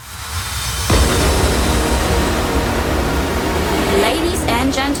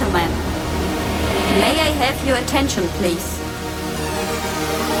May I have your attention, please?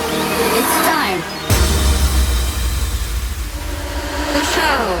 It's time. The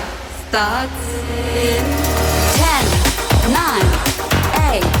show starts in 10, 9,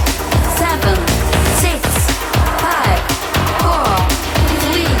 8, 7, 6, 5, 4,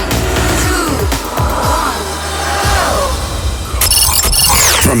 3, 2, 1, go!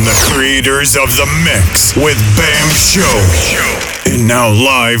 From the creators of The Mix with Bam Show. And now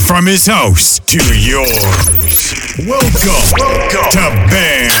live from his house to yours. Welcome to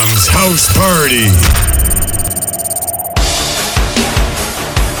Bam's House Party.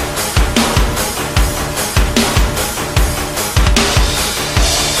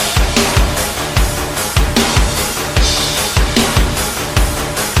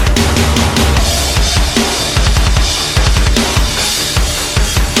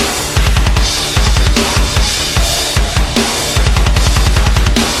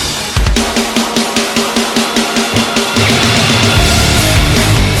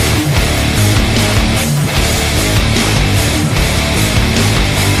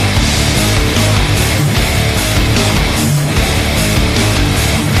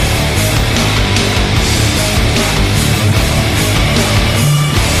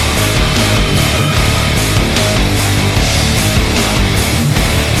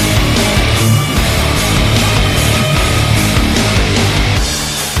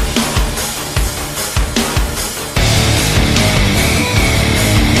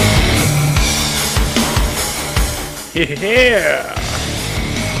 Yeah!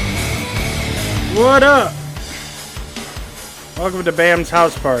 What up? Welcome to Bam's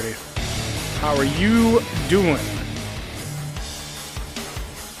House Party. How are you doing?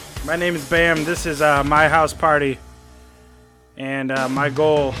 My name is Bam. This is my house party. And my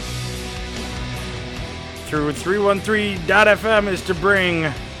goal through 313.fm is to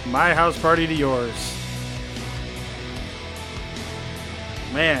bring my house party to yours.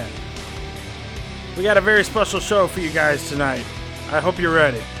 Man. We got a very special show for you guys tonight. I hope you're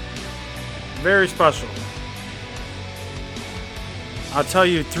ready. Very special. I'll tell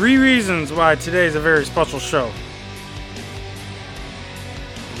you 3 reasons why today is a very special show.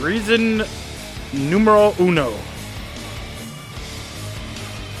 Reason numero uno.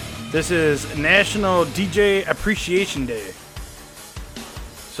 This is National DJ Appreciation Day.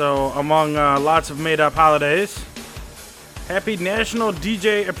 So, among lots of made-up holidays, happy National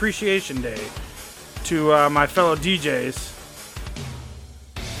DJ Appreciation Day to my fellow DJs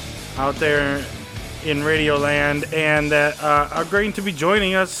out there in Radio Land and that are going to be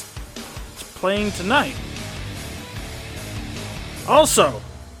joining us playing tonight. Also,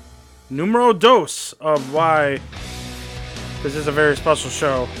 numero dos of why this is a very special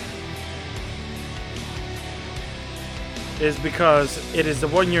show is because it is the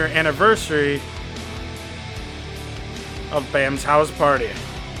 1-year anniversary of Bam's House Party.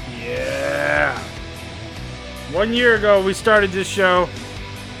 Yeah! 1 year ago, we started this show.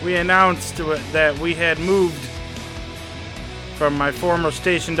 We announced that we had moved from my former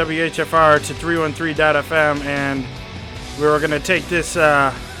station, WHFR, to 313.fm, and we were going to take this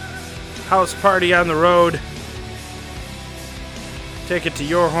house party on the road, take it to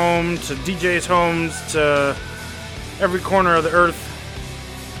your home, to DJ's homes, to every corner of the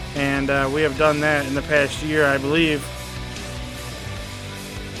earth, and we have done that in the past year, I believe,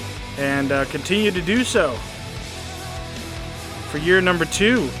 and continue to do so for year number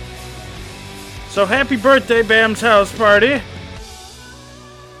 2. So happy birthday, Bam's House Party.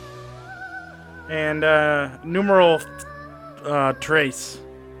 And numeral trace.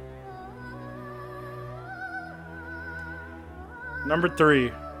 Number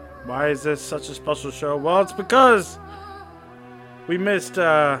 3. Why is this such a special show? Well, it's because we missed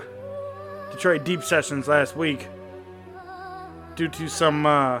Detroit Deep Sessions last week due to some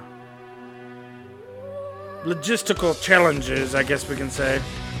logistical challenges, I guess we can say.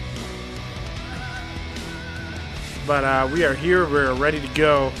 But we are here. We're ready to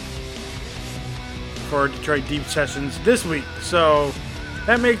go for Detroit Deep Sessions this week. So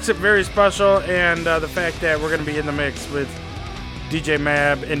that makes it very special. And the fact that we're going to be in the mix with DJ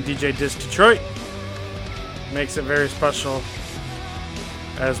Mab and DJ Dis Detroit makes it very special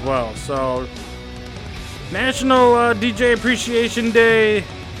as well. So National DJ Appreciation Day.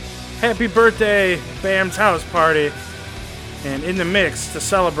 Happy birthday, Bam's House Party. And in the mix to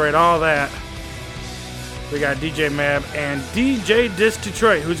celebrate all that, we got DJ Mab and DJ Dis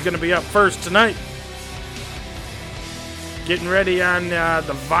Detroit, who's going to be up first tonight. Getting ready on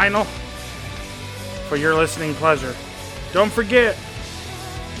the vinyl for your listening pleasure. Don't forget,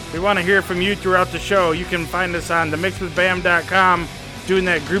 we want to hear from you throughout the show. You can find us on themixwithbam.com doing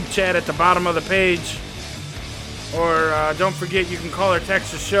that group chat at the bottom of the page. Or don't forget, you can call or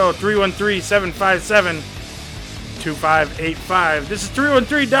text the show 313-757-2585. This is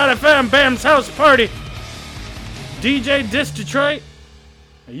 313.fm, Bam's House Party. DJ Dis Detroit.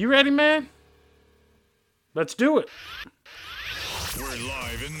 Are you ready, man? Let's do it. We're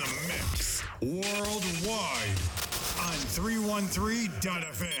live in the mix worldwide on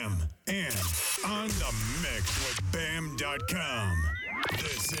 313.fm and on the mix with Bam.com.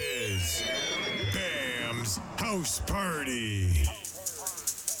 This is Bam's House Party.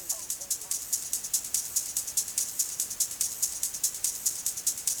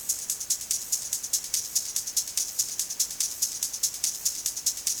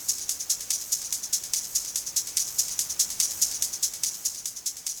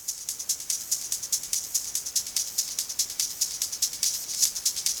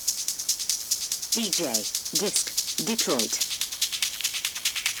 DJ Disc Detroit.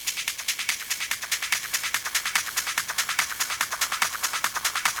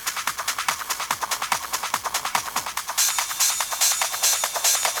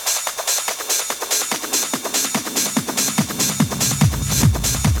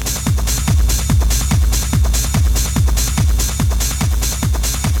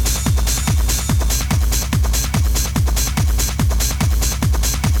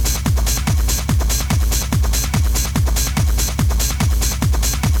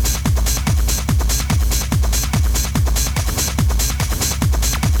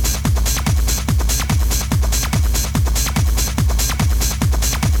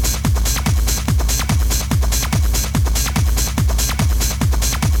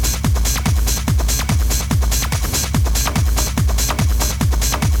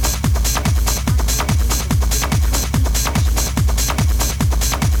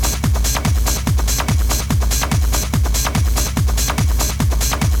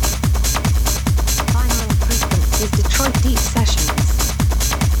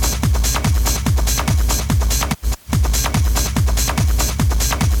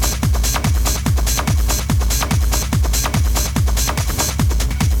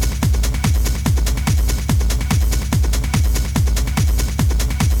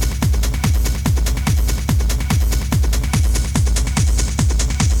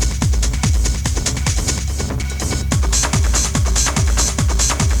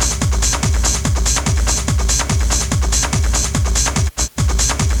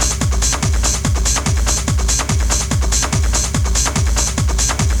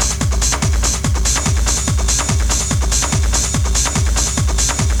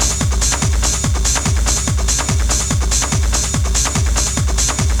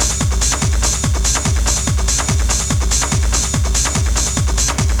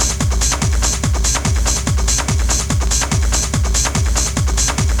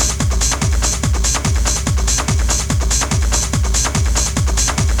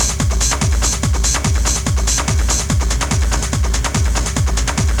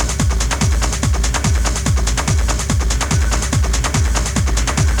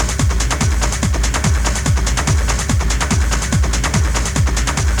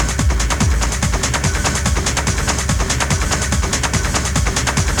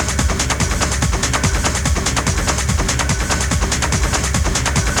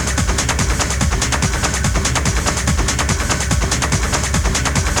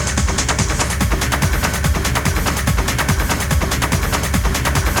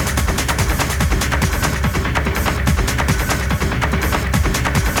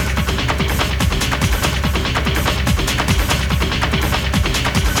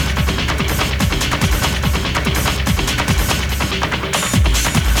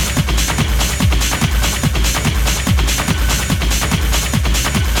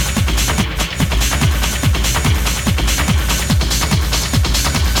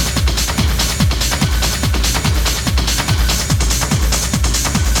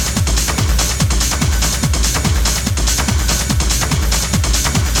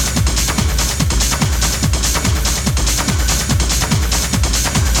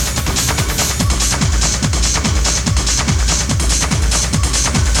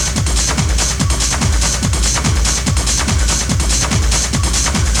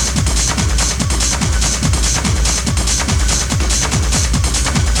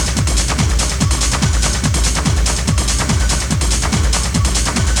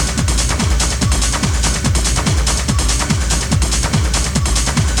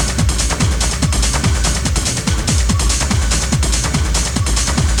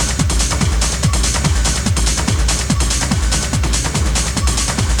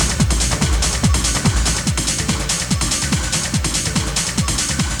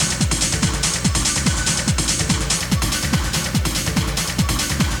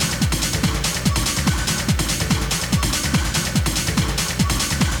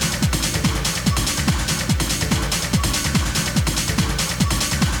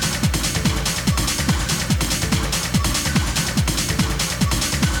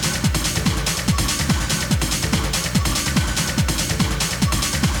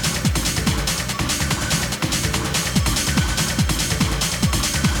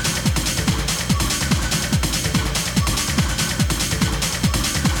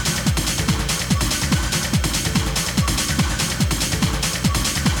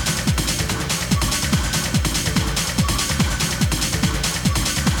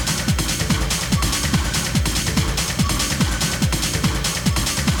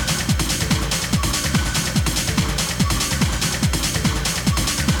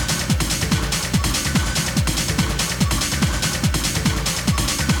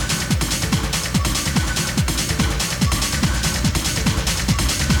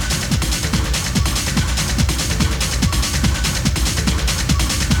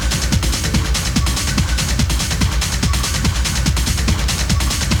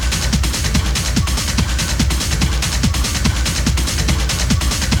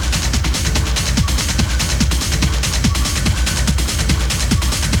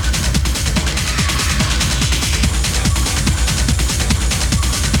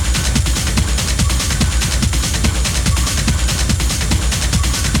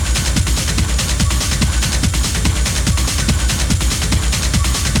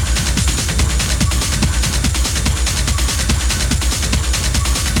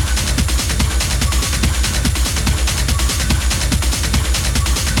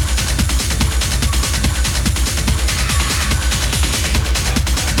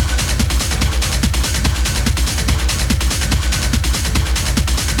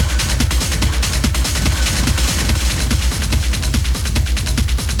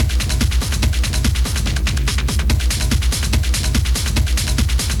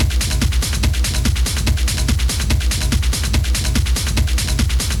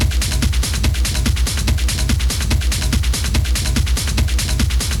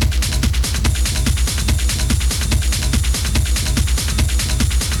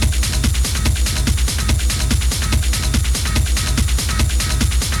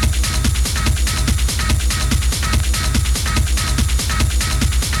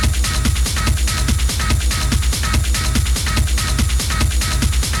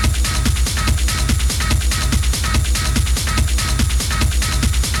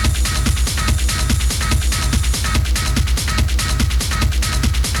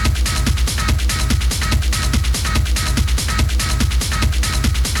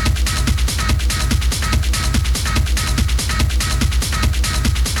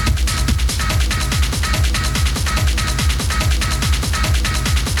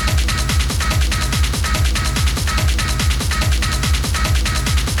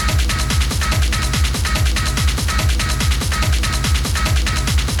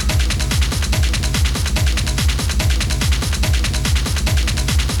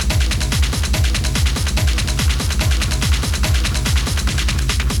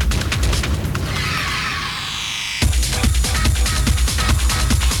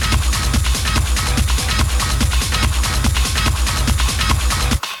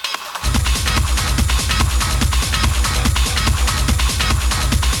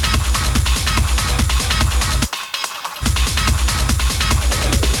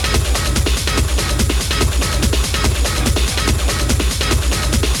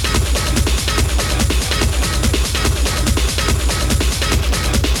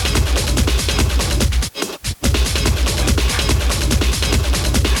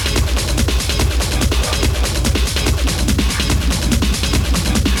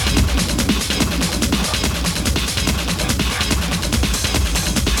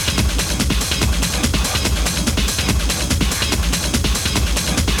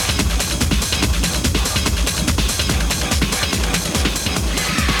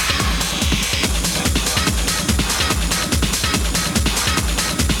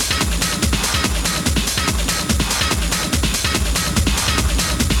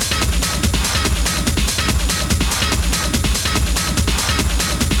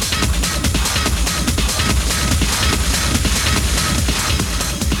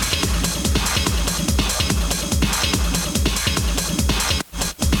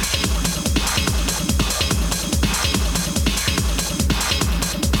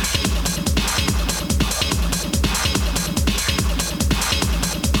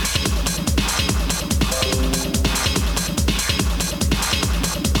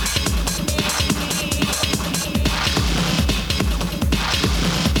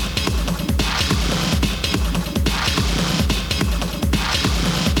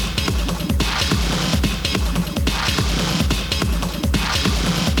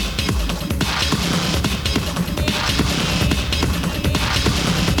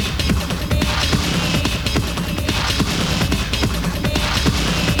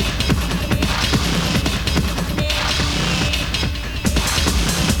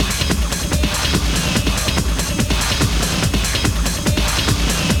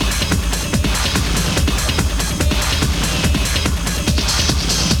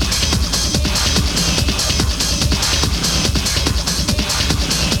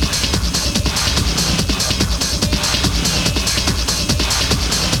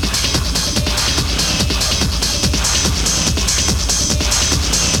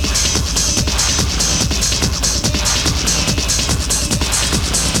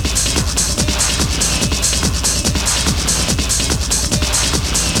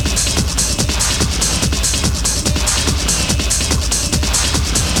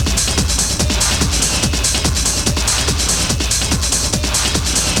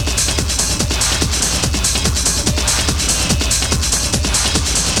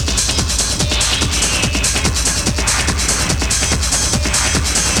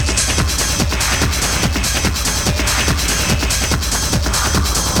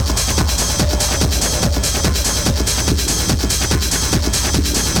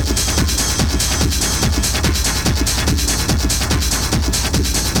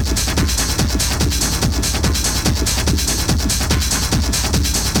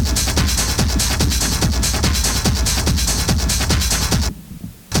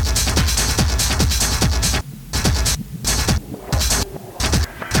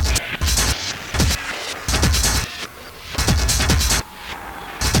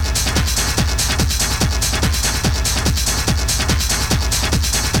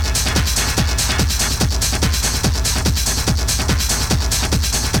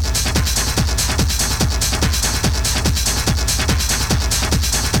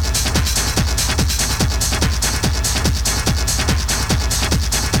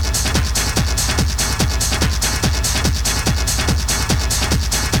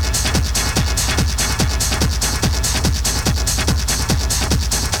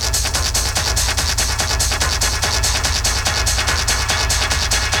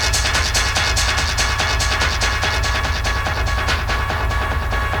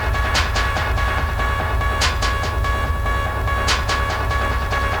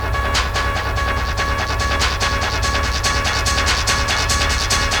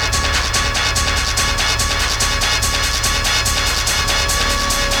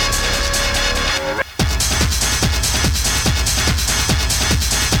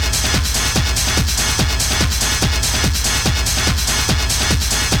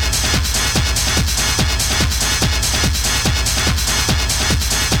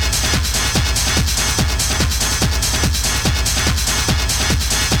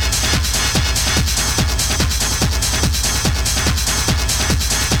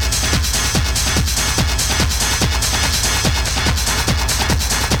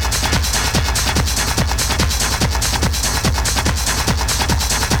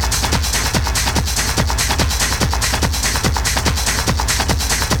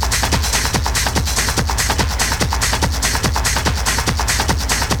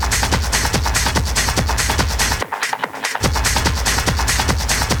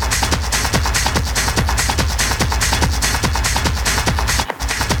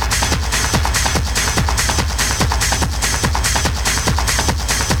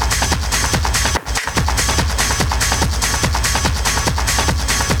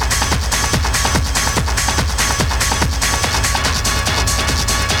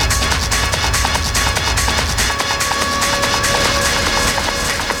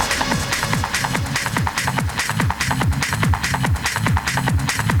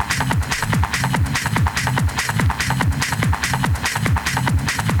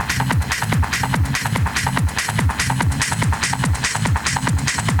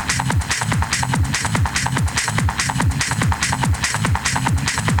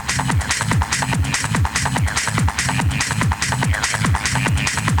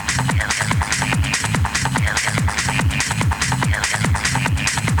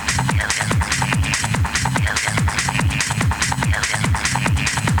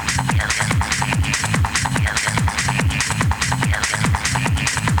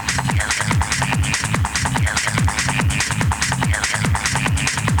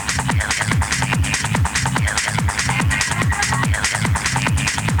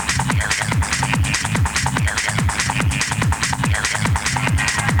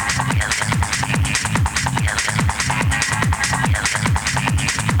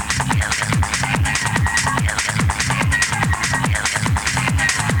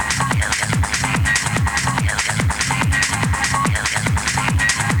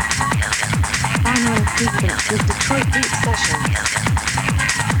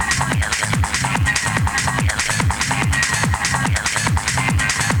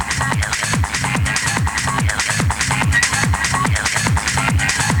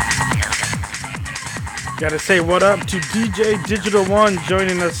 Gotta say what up to DJ Digital One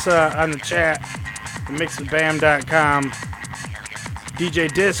joining us on the chat. Mixwithbam.com.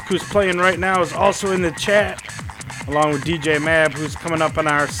 DJ Disc, who's playing right now, is also in the chat, along with DJ Mab, who's coming up on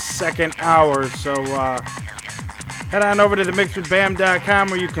our second hour. So head on over to the mixwithbam.com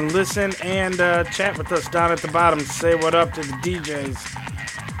where you can listen and chat with us down at the bottom. Say what up to the DJs.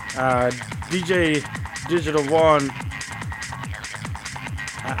 DJ Digital One.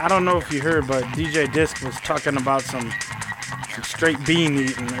 I don't know if you heard, but DJ Disc was talking about some straight bean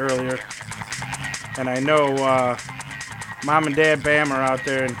eating earlier. And I know Mom and Dad Bam are out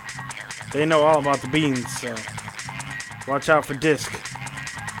there, and they know all about the beans, so watch out for Disc.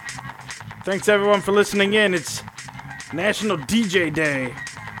 Thanks everyone for listening in. It's National DJ Day.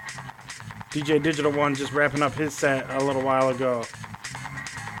 DJ Digital One just wrapping up his set a little while ago.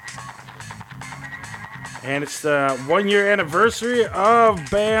 And it's the 1 year anniversary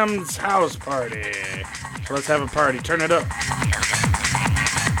of Bam's house party. So let's have a party. Turn it up.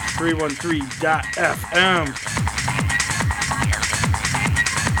 313.fm.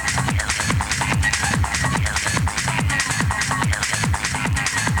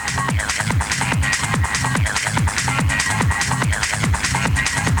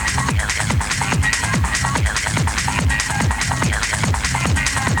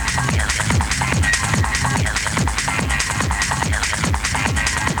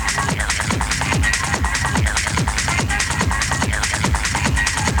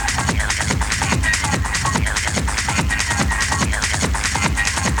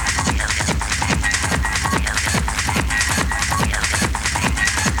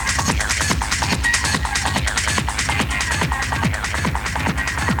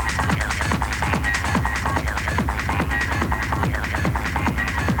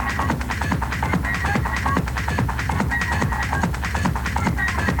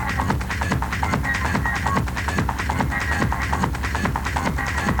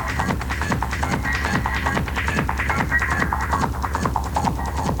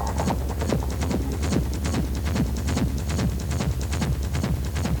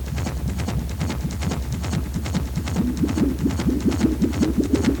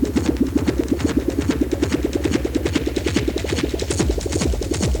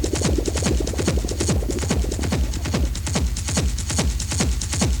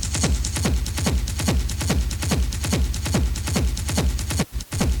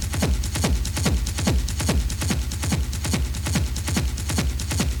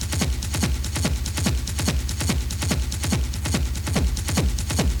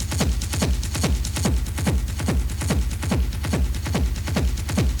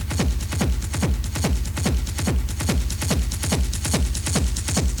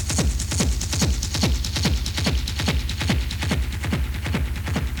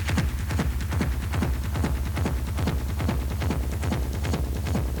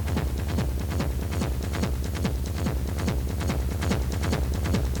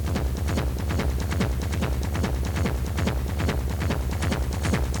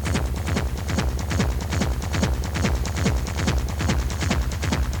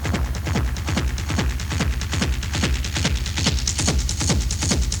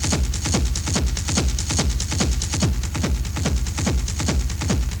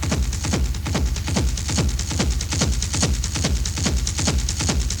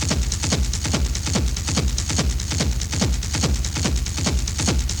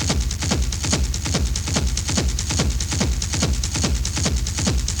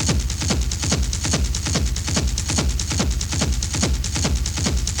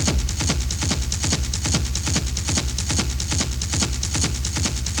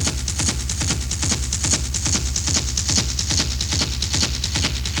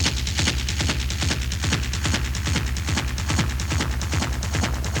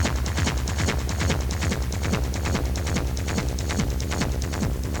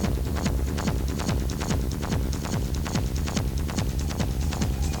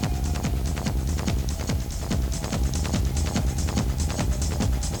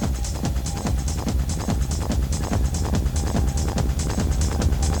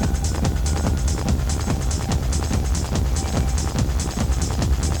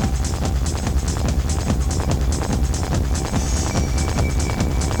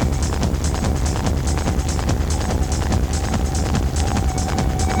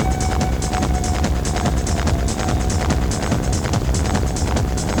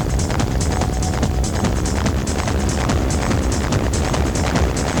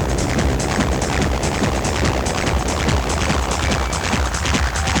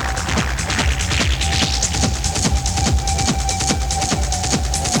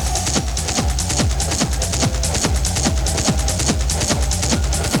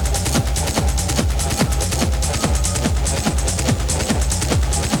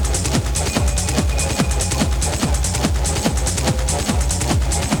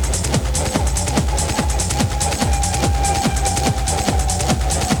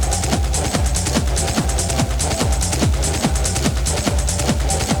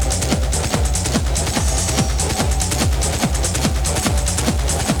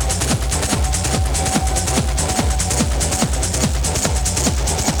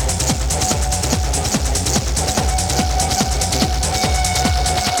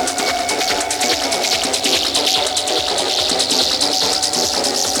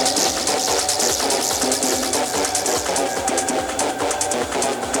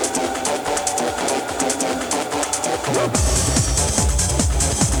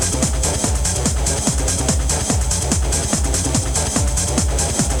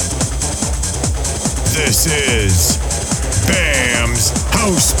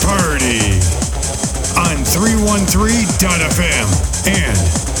 House Party on 313.fm and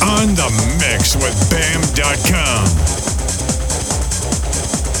on the mix with BAM.com.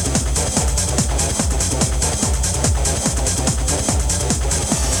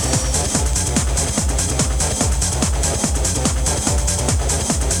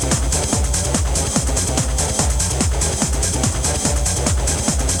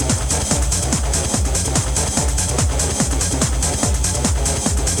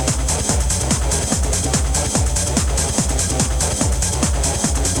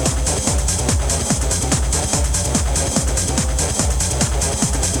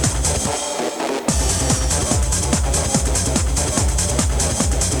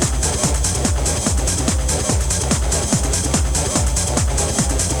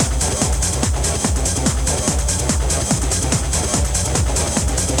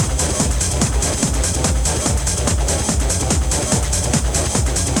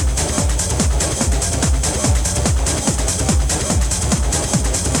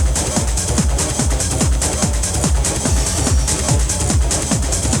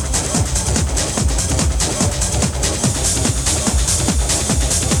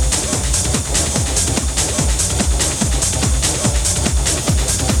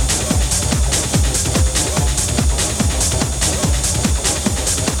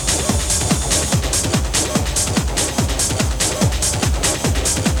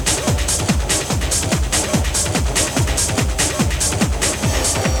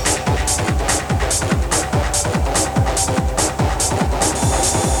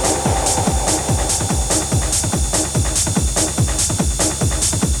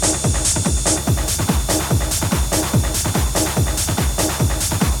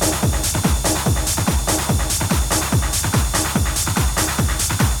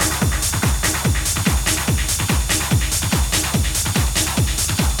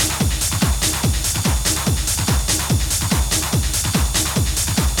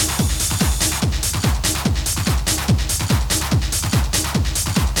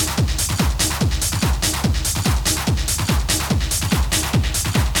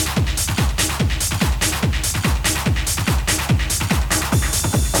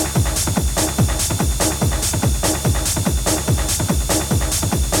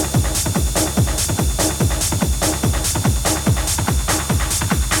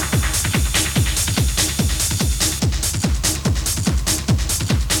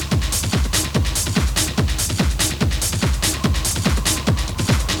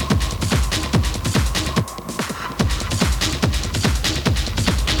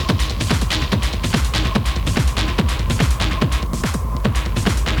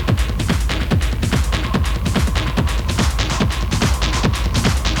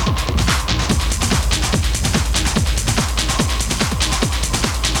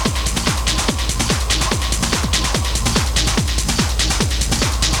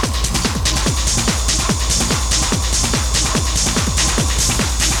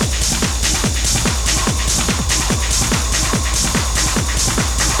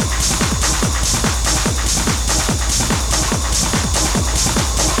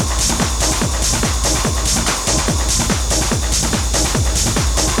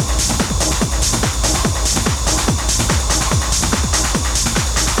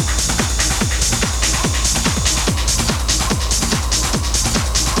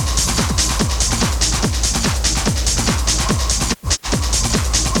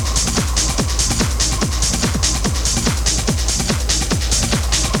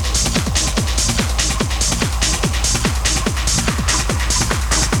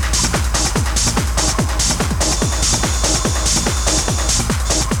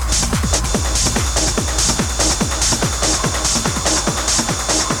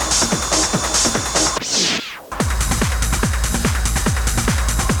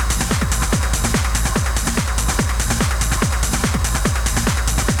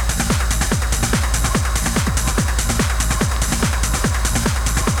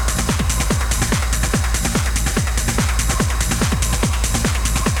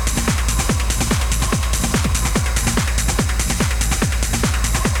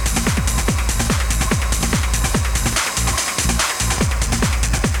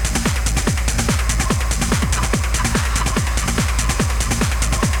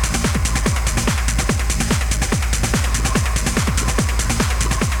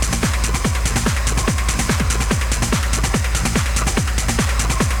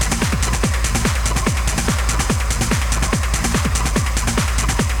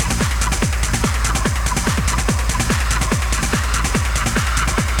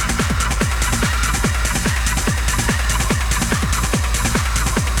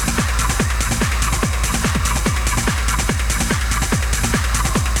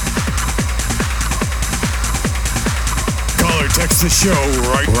 show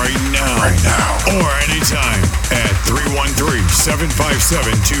right now. Or anytime at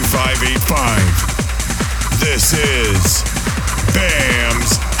 313-757-2585. This is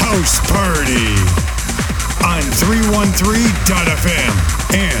Bam's House Party on 313.fm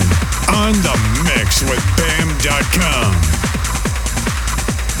and on the mix with Bam.com.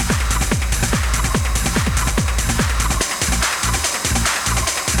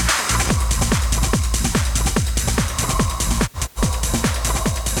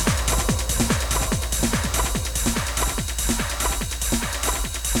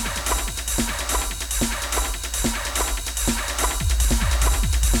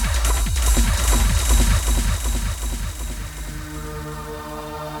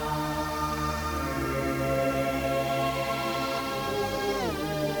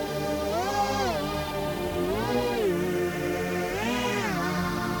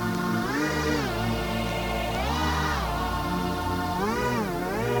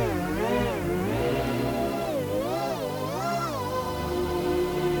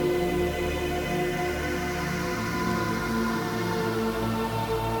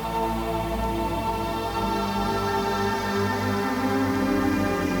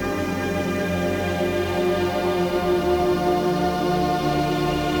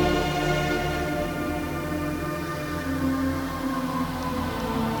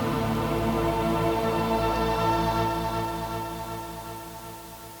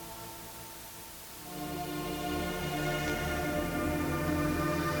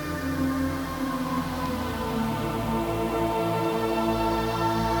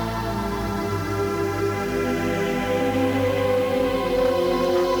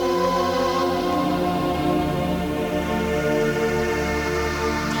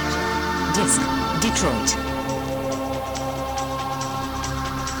 Disc Detroit.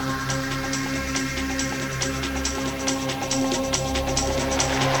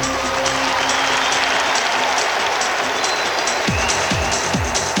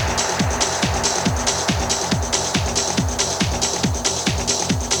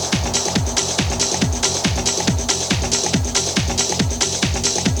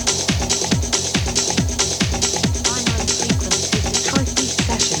 Detroit Beat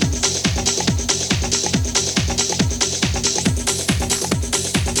Sessions.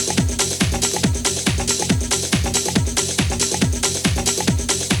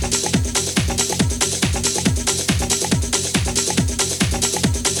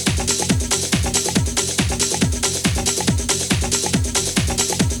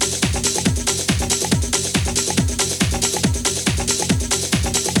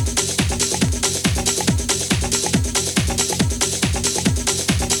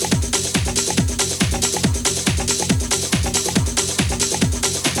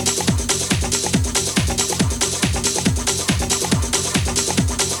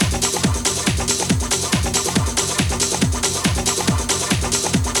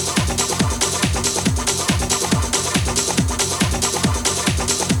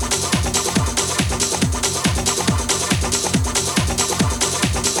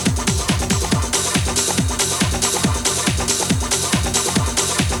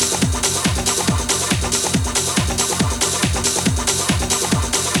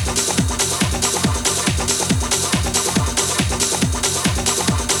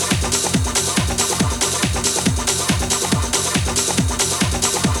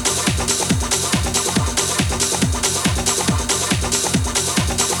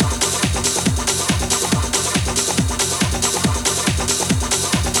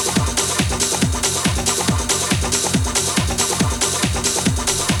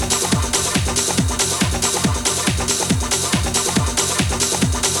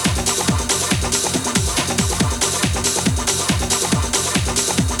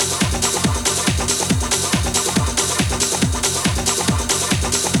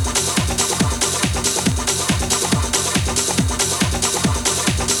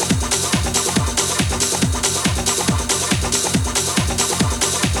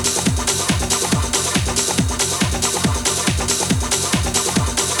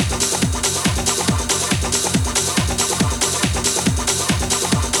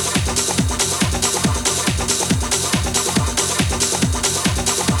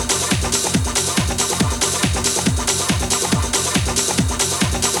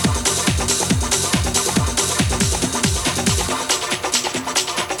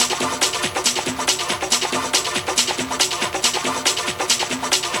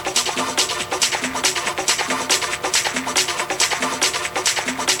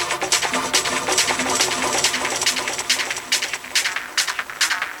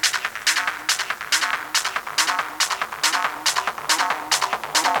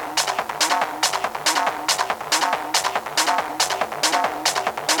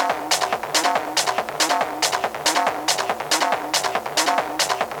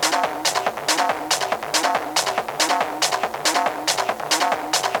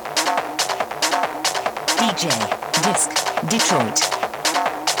 Detroit.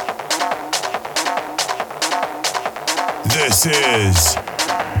 This is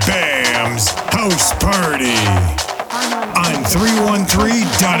Bam's House Party on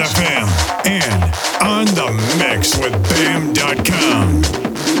 313.fm and on the mix with Bam.com.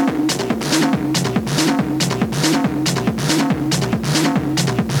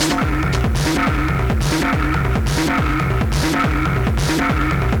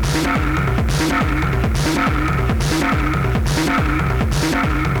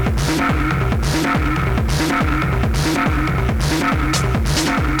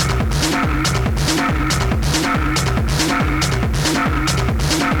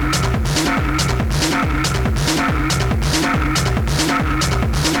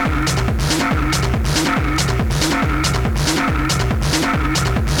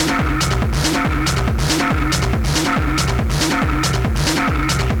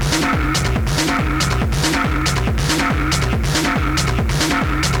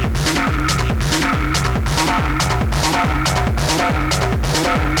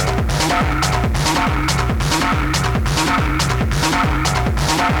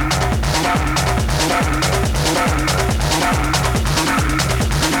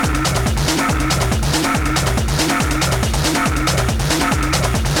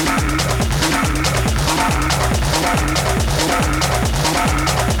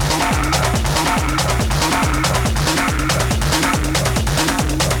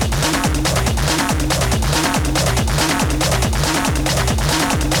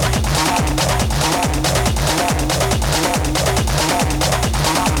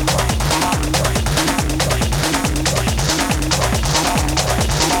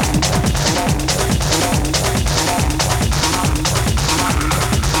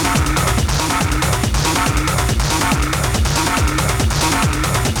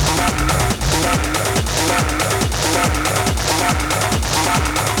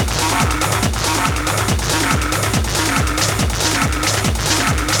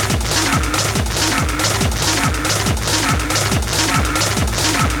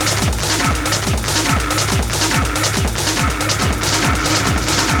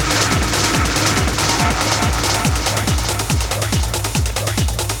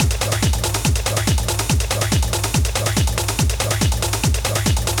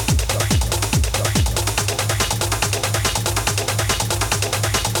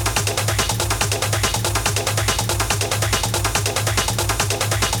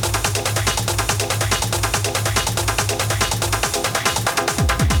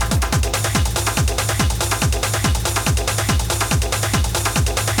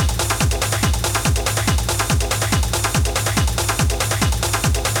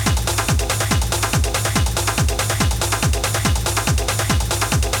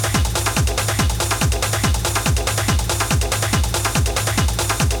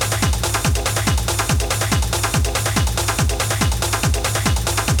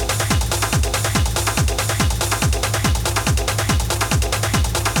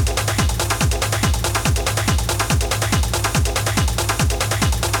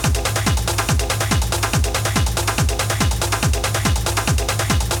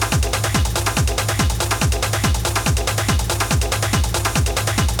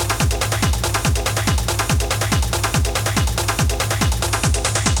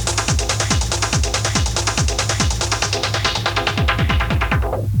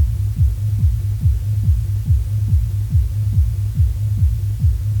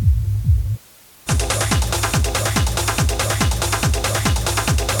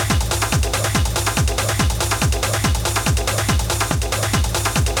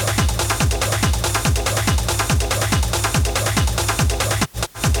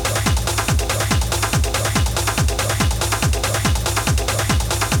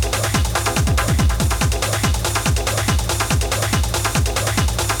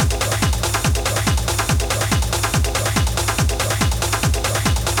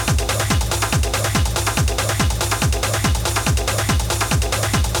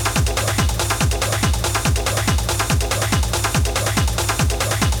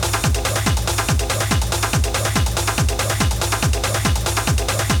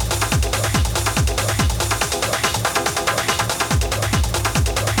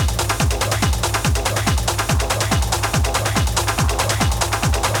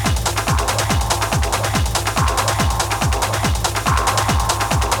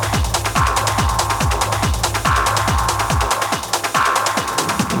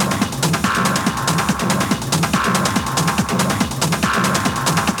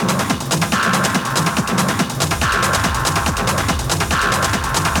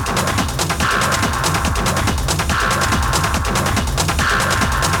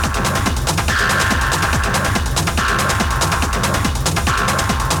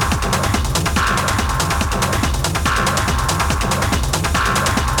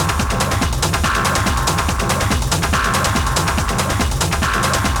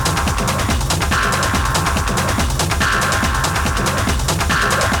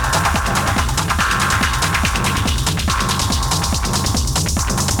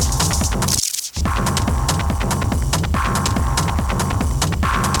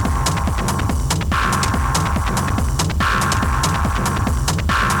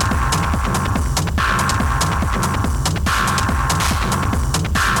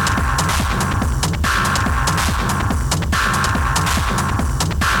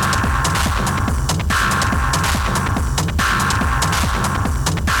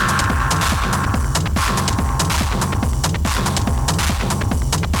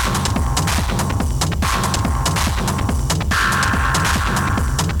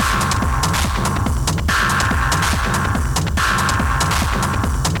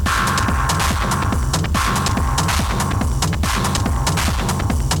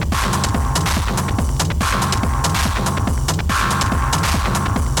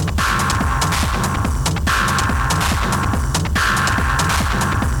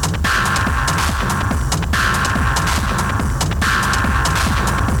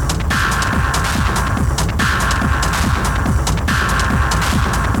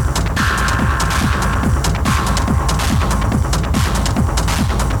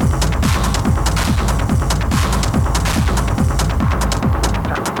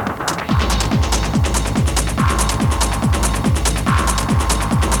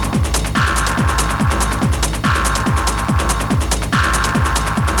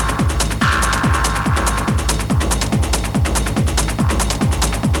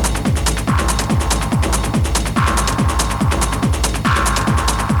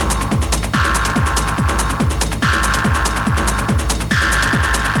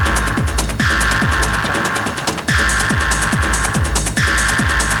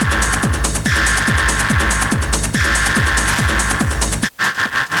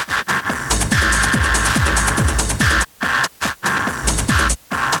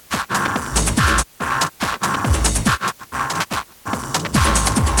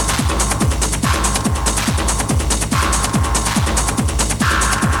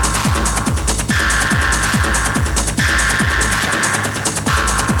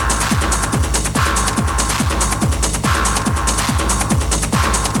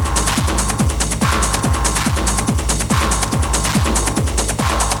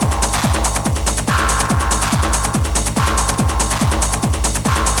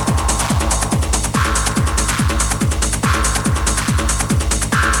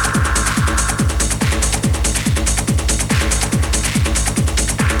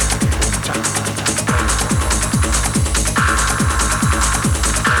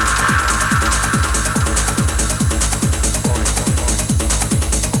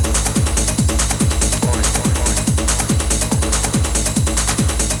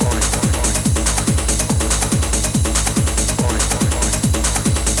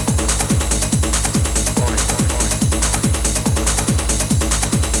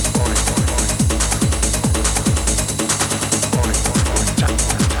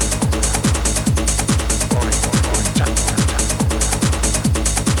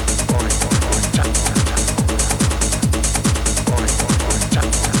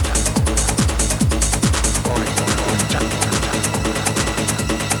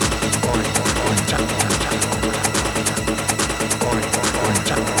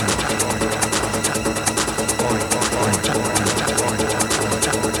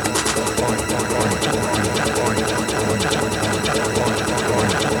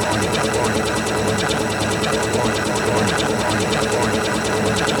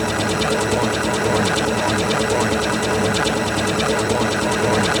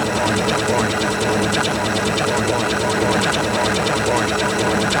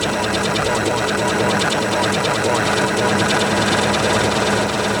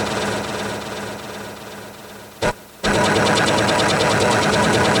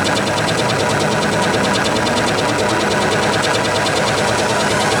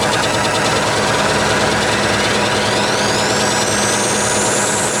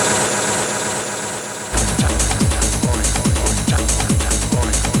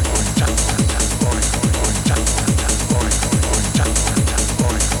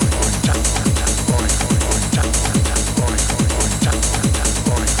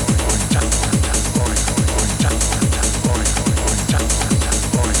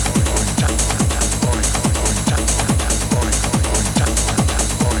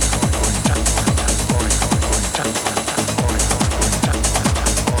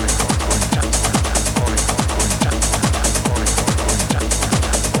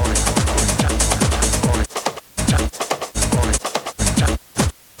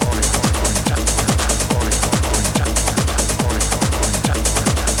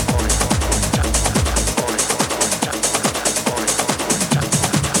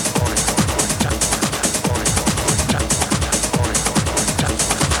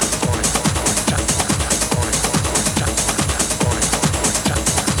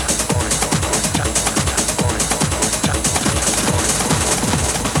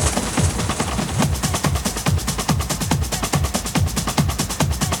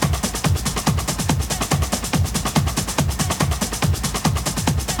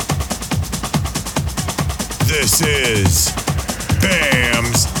 This is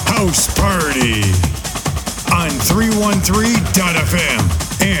Bam's House Party on 313.fm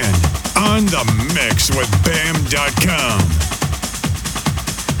and on the mix with Bam.com.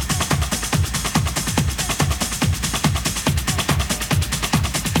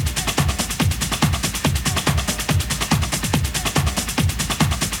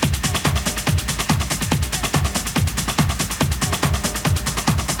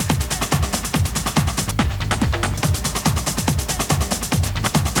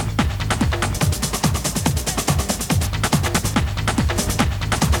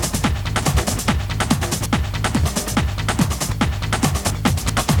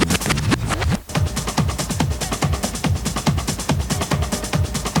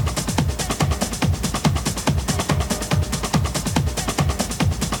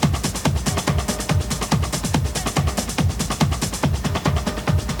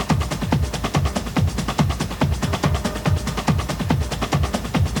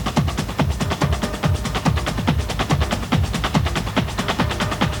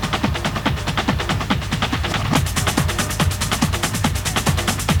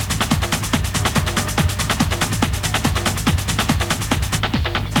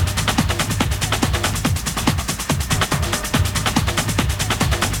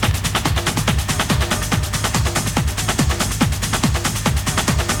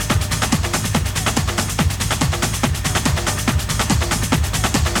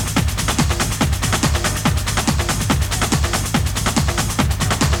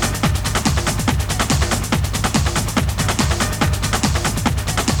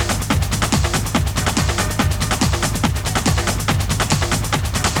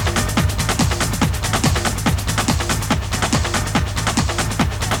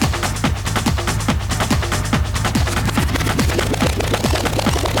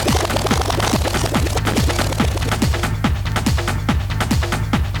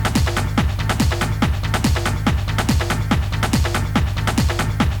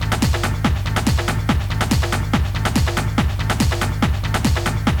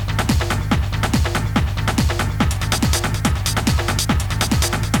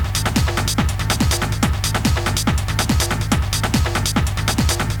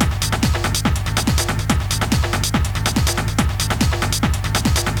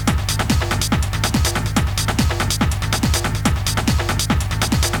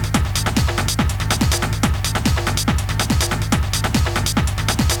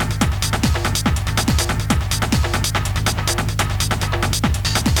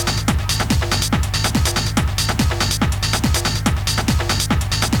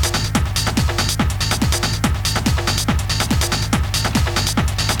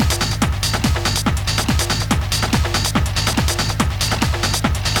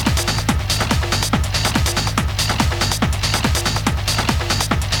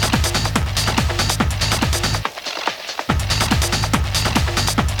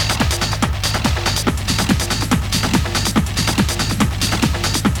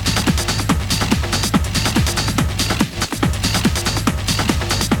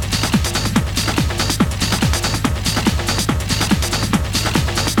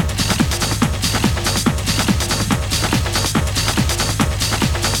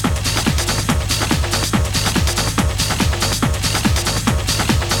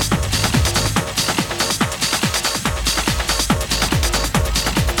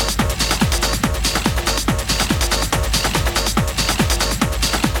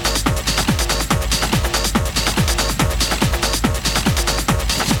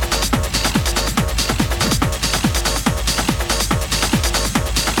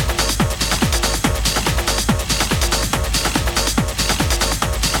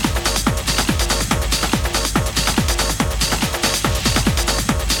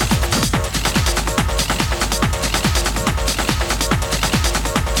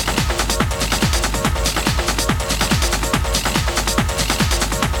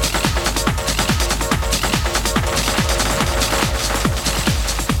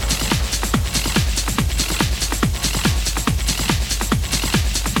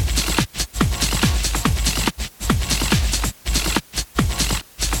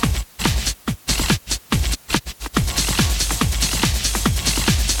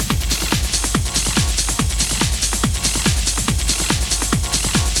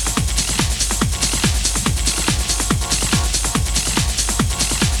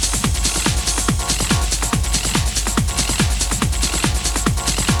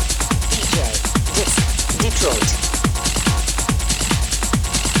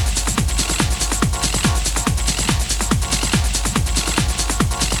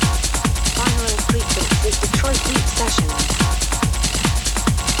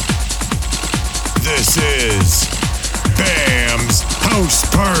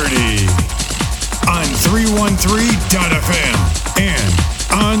 313.fm and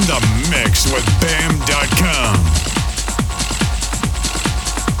on the mix with BAM.com.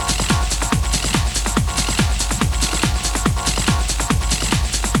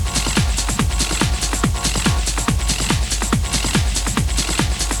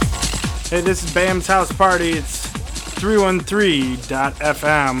 Hey, this is Bam's House Party. It's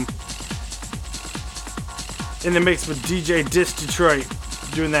 313.fm. In the mix with DJ Disc Detroit.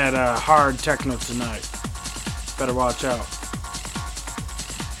 Doing that hard techno tonight. Better watch out.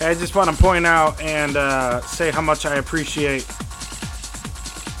 Hey, I just want to point out and say how much I appreciate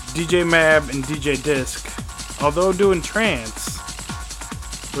DJ Mab and DJ Disc. Although doing trance,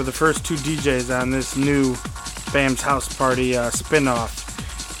 were the first two DJs on this new Bam's House Party spin-off.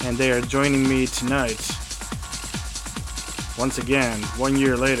 And they are joining me tonight, once again, 1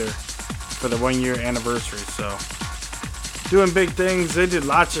 year later, for the 1 year anniversary. So, doing big things. They did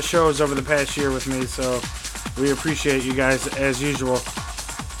lots of shows over the past year with me, so we appreciate you guys, as usual,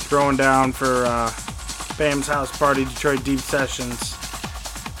 throwing down for Bam's House Party Detroit Deep Sessions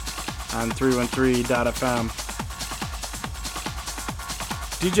on 313.fm.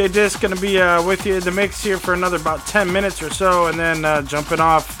 DJ Disc gonna be with you in the mix here for another about 10 minutes or so, and then jumping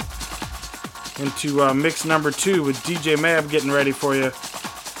off into mix number 2 with DJ Mab getting ready for you,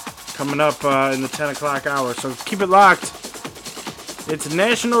 coming up in the 10 o'clock hour. So keep it locked. It's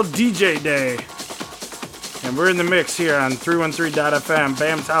National DJ Day, and we're in the mix here on 313.fm,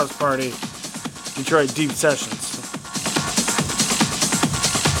 Bam's House Party, Detroit Deep Sessions.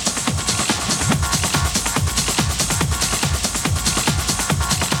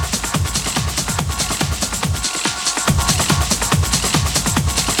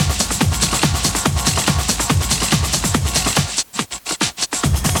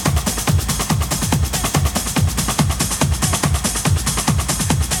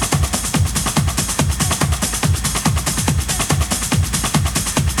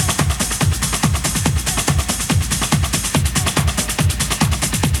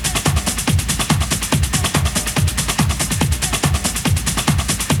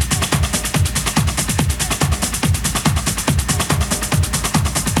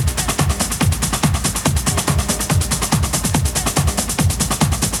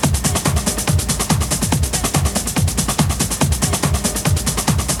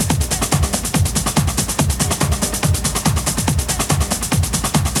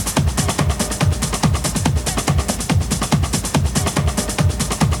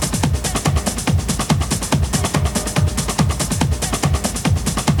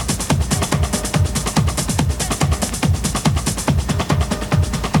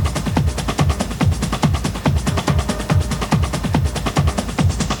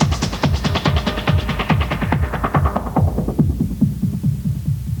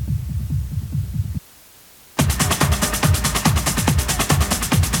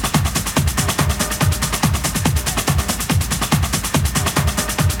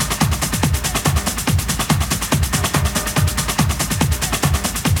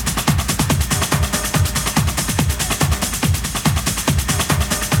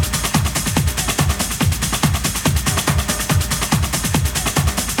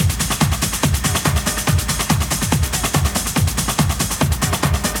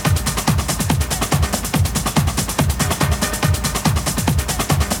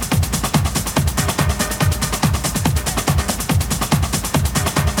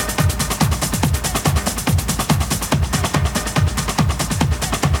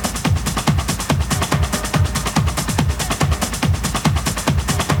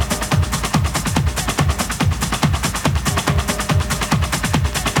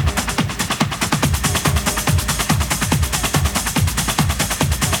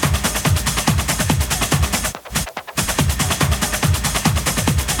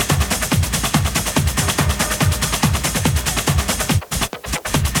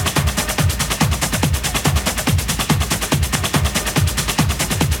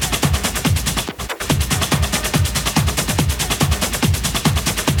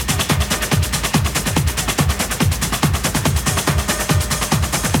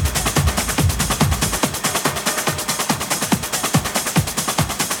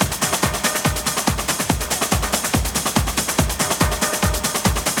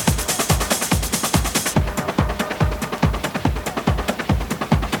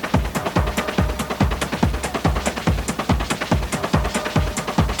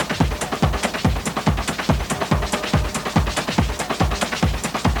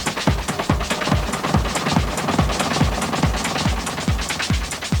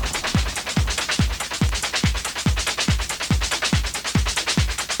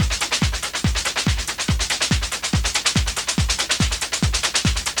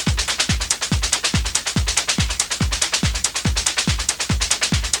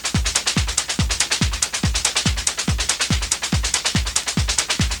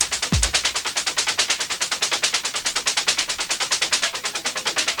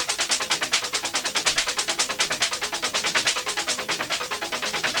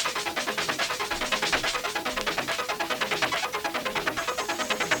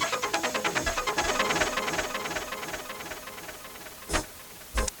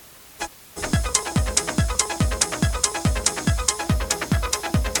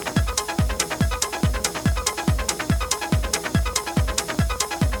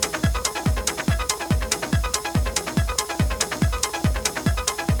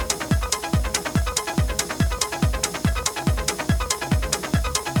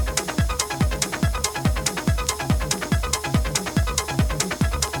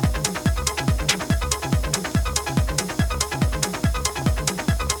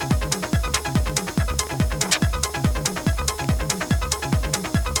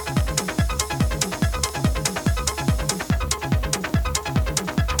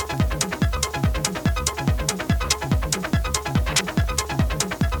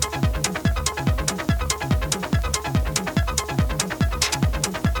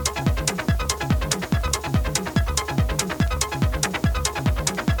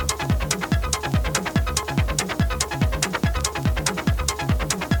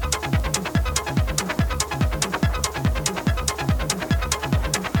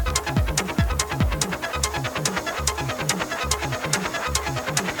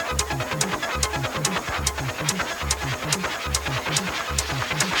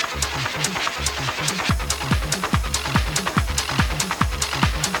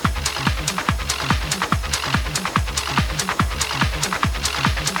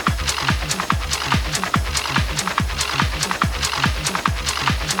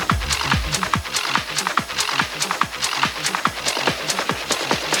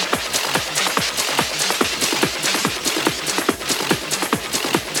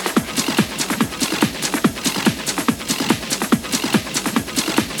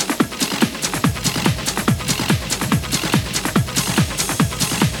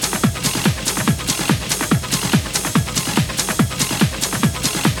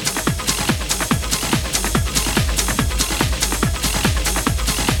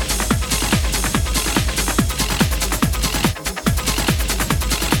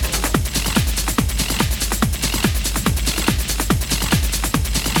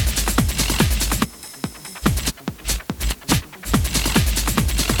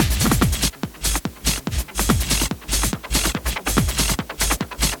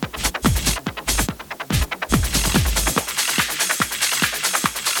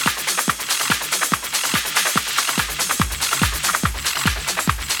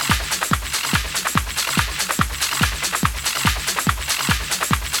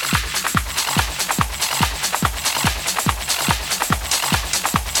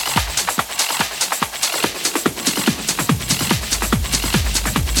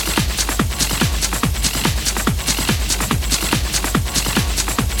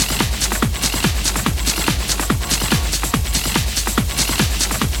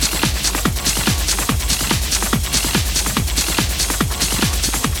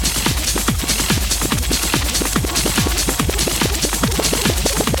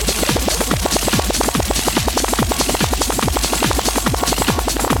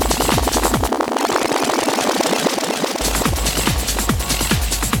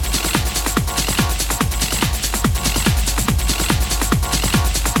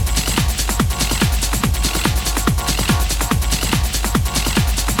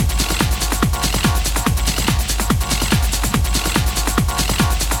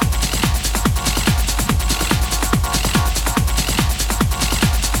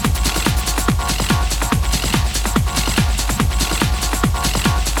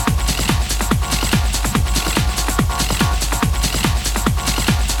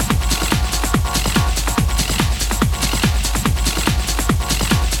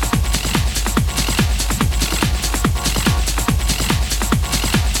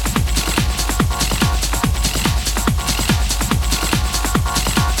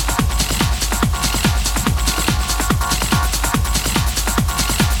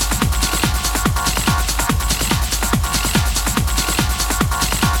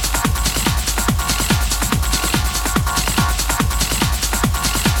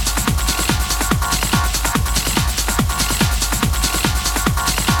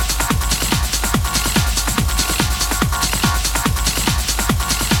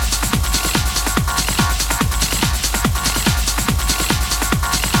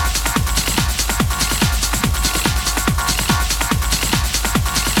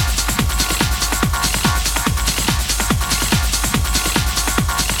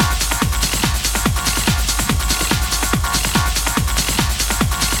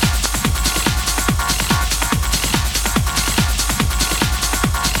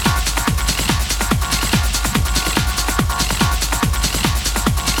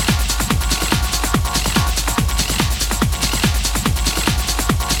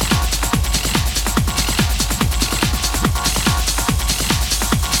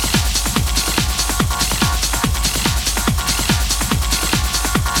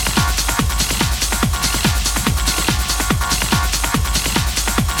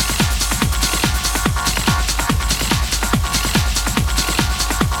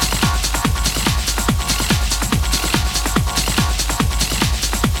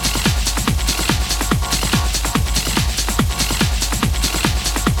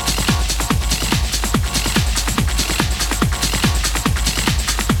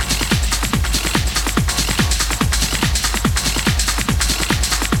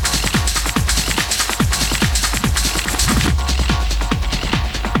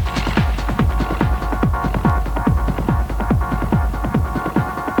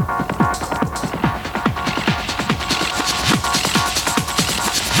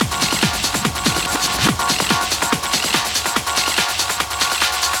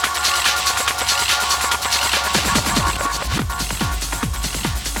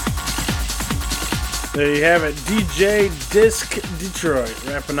 There you have it, DJ Disc Detroit,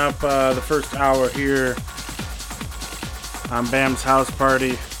 wrapping up the first hour here on Bam's House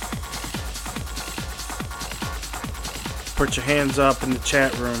Party. Put your hands up in the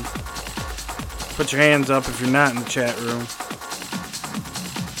chat room. Put your hands up if you're not in the chat room.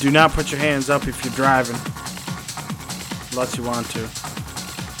 Do not put your hands up if you're driving, unless you want to.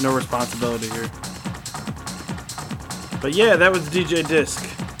 No responsibility here. But yeah, that was DJ Disc.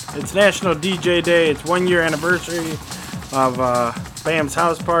 It's National DJ Day. It's 1 year anniversary of Bam's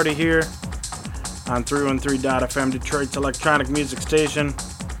House Party here on 313.fm, Detroit's electronic music station.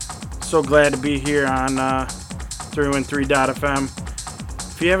 So glad to be here on 313.fm.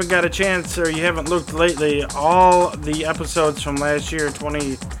 If you haven't got a chance or you haven't looked lately, all the episodes from last year,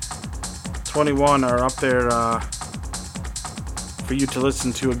 2021, are up there for you to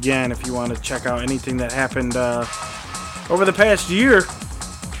listen to again if you want to check out anything that happened over the past year.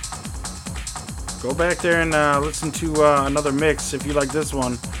 Go back there and listen to another mix if you like this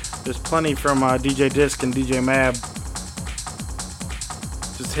one. There's plenty from DJ Disc and DJ Mab.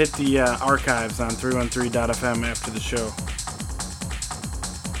 Just hit the archives on 313.fm after the show.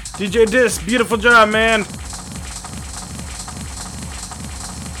 DJ Disc, beautiful job, man.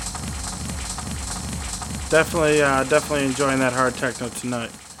 Definitely enjoying that hard techno tonight.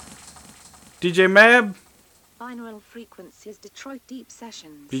 DJ Mab. Binaural frequencies, Detroit Deep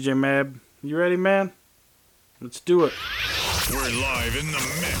Sessions. DJ Mab, you ready, man? Let's do it. We're live in the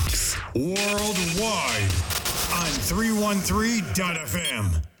mix worldwide on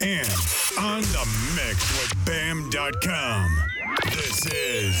 313.fm and on the mix with BAM.com. This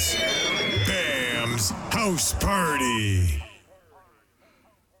is BAM's House Party.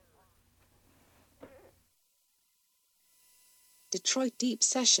 Detroit Deep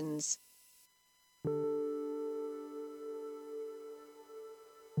Sessions.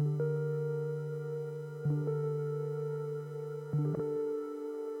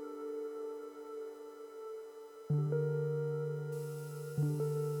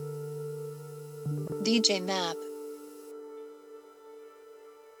 DJ Map.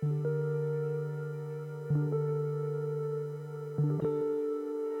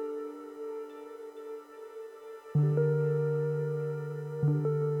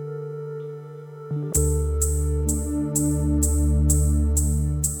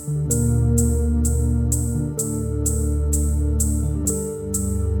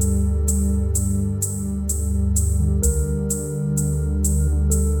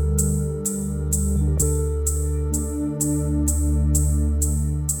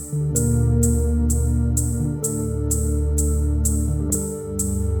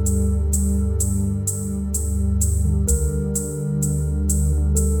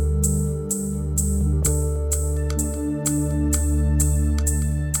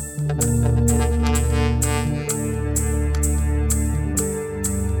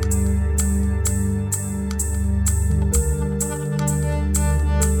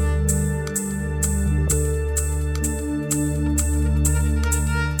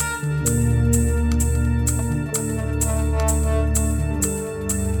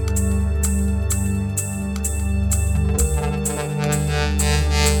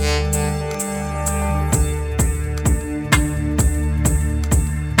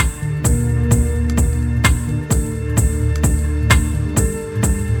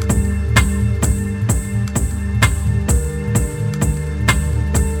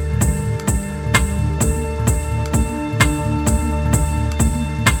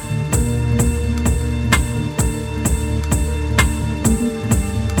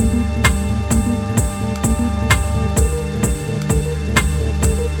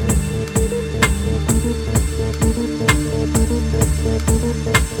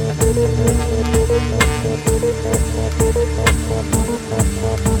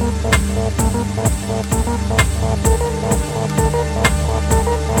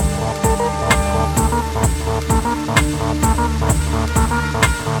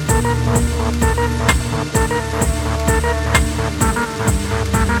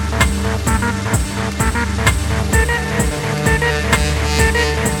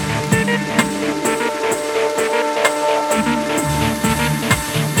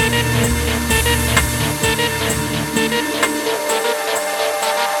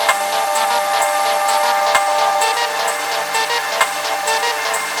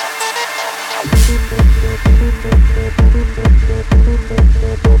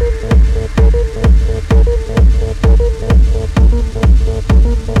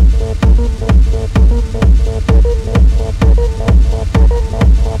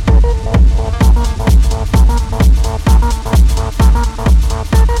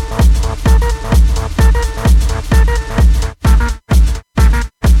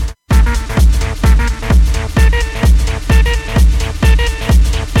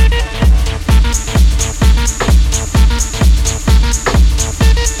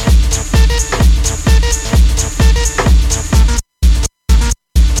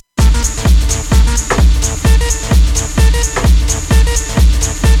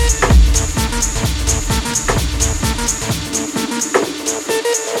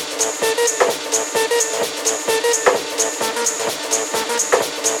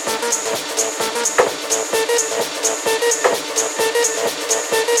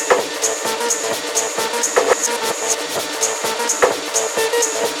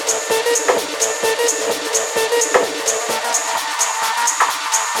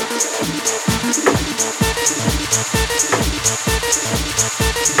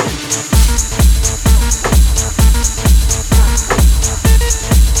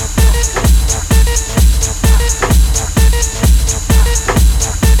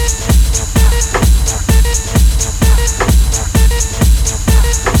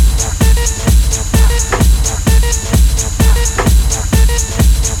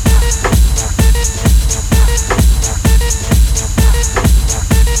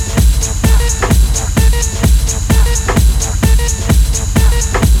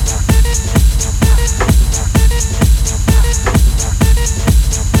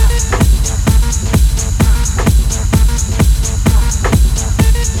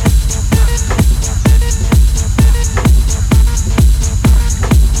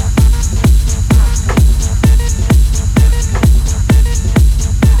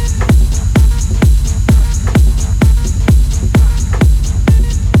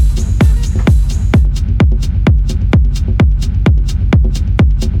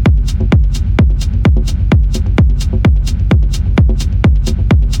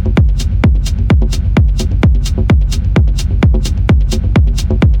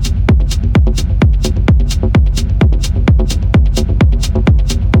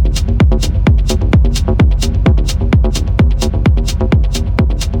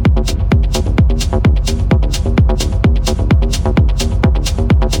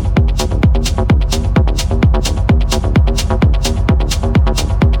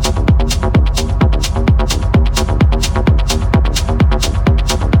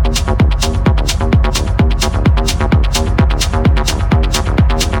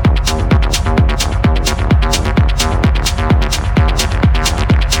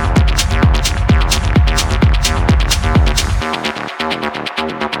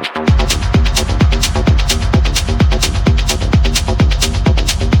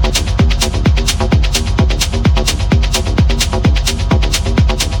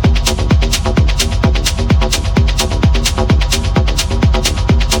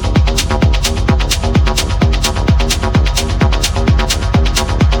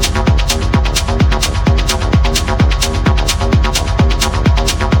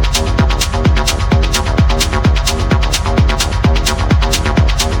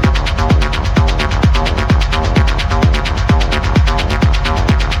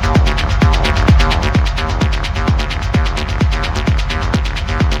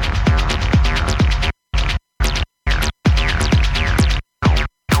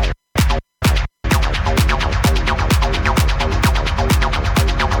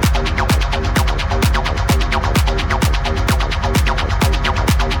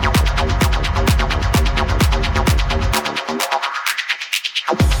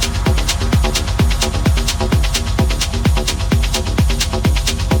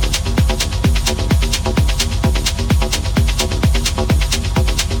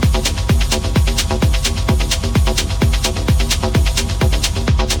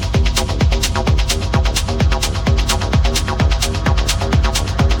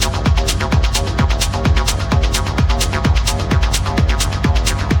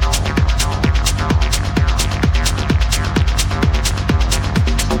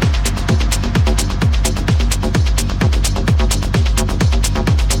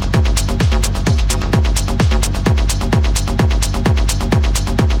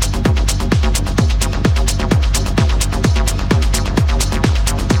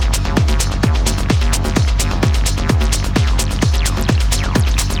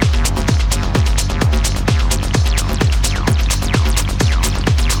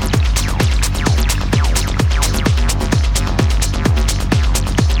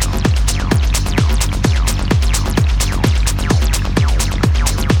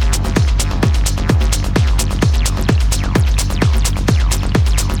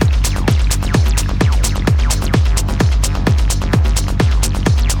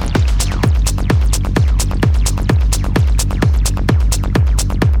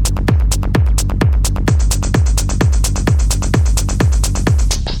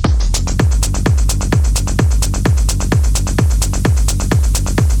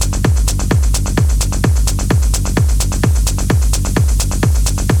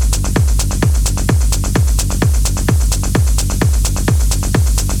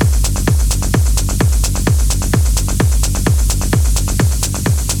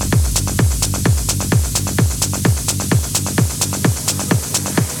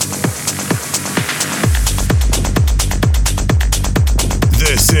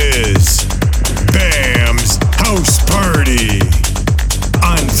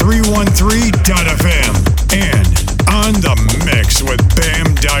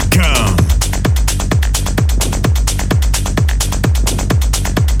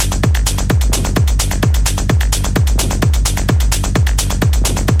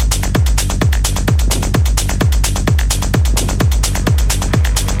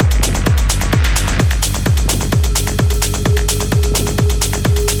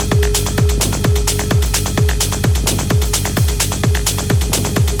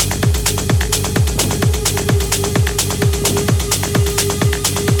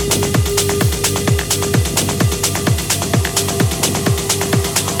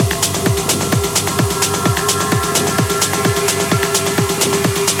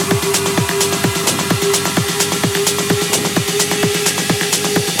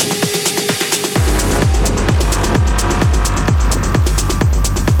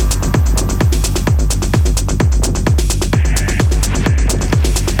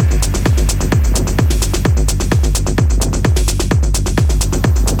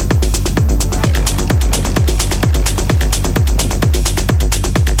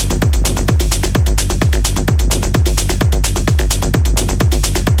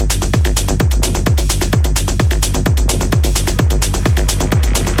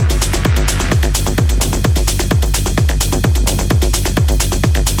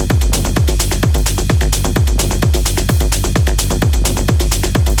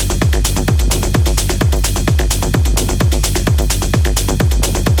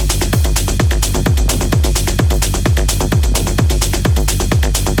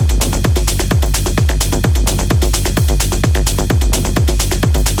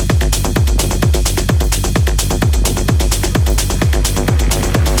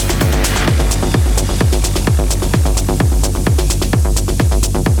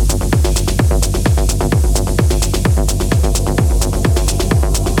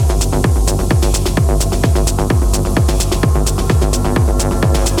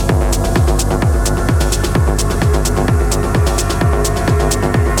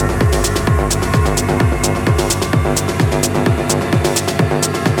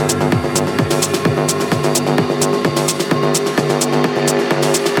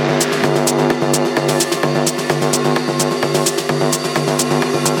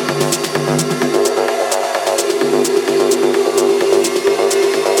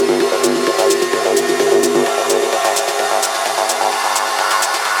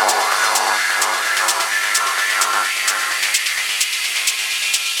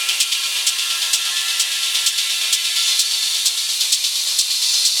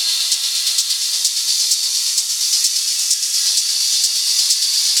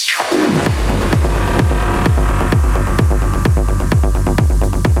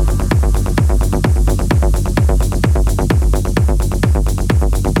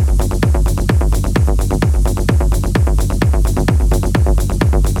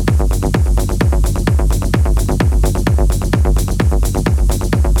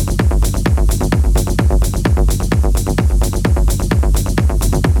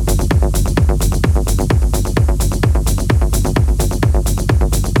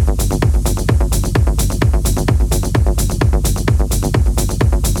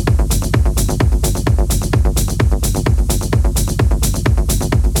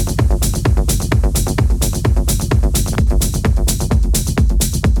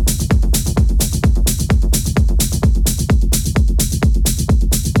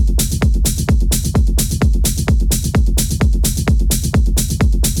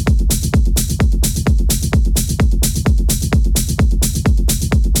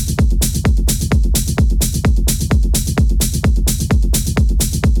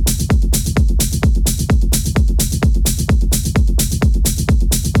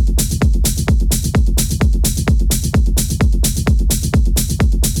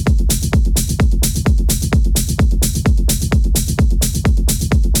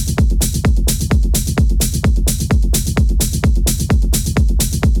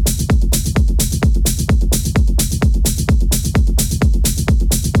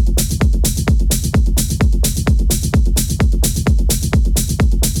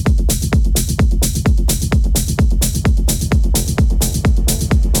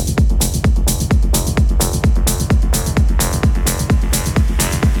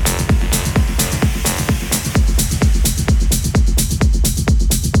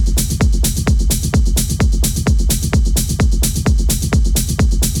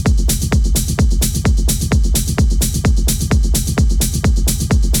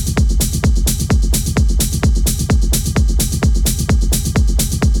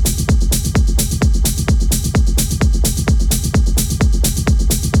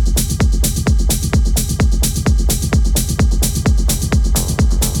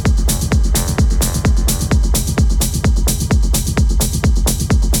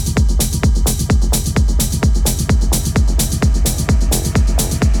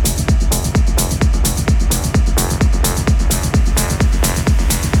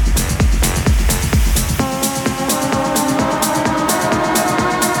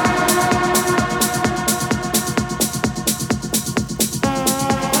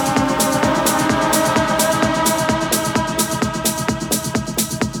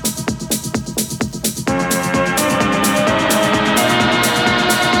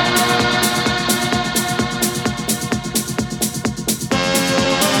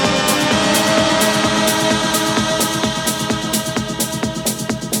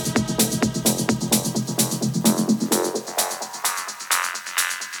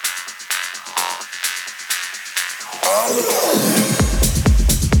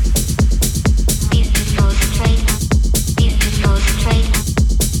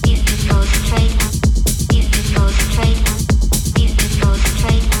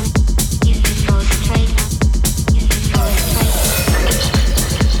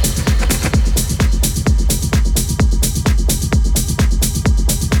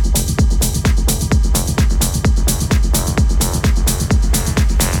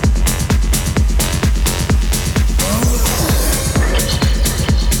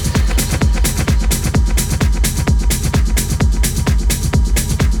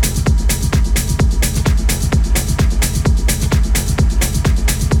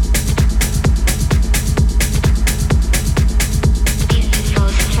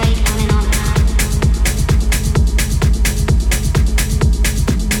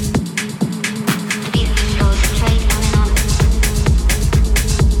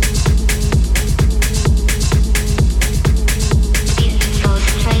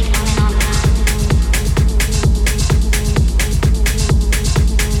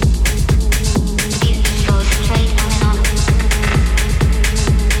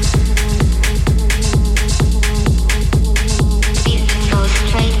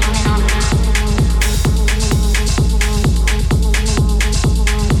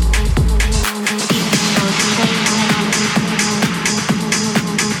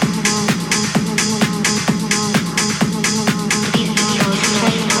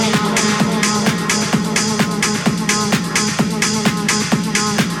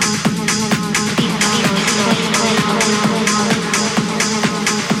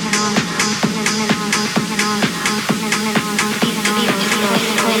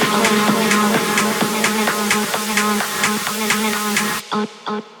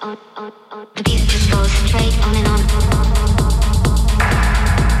 The beat just goes straight on and on.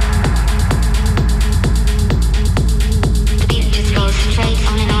 The beat just goes straight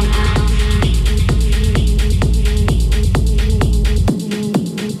on and on.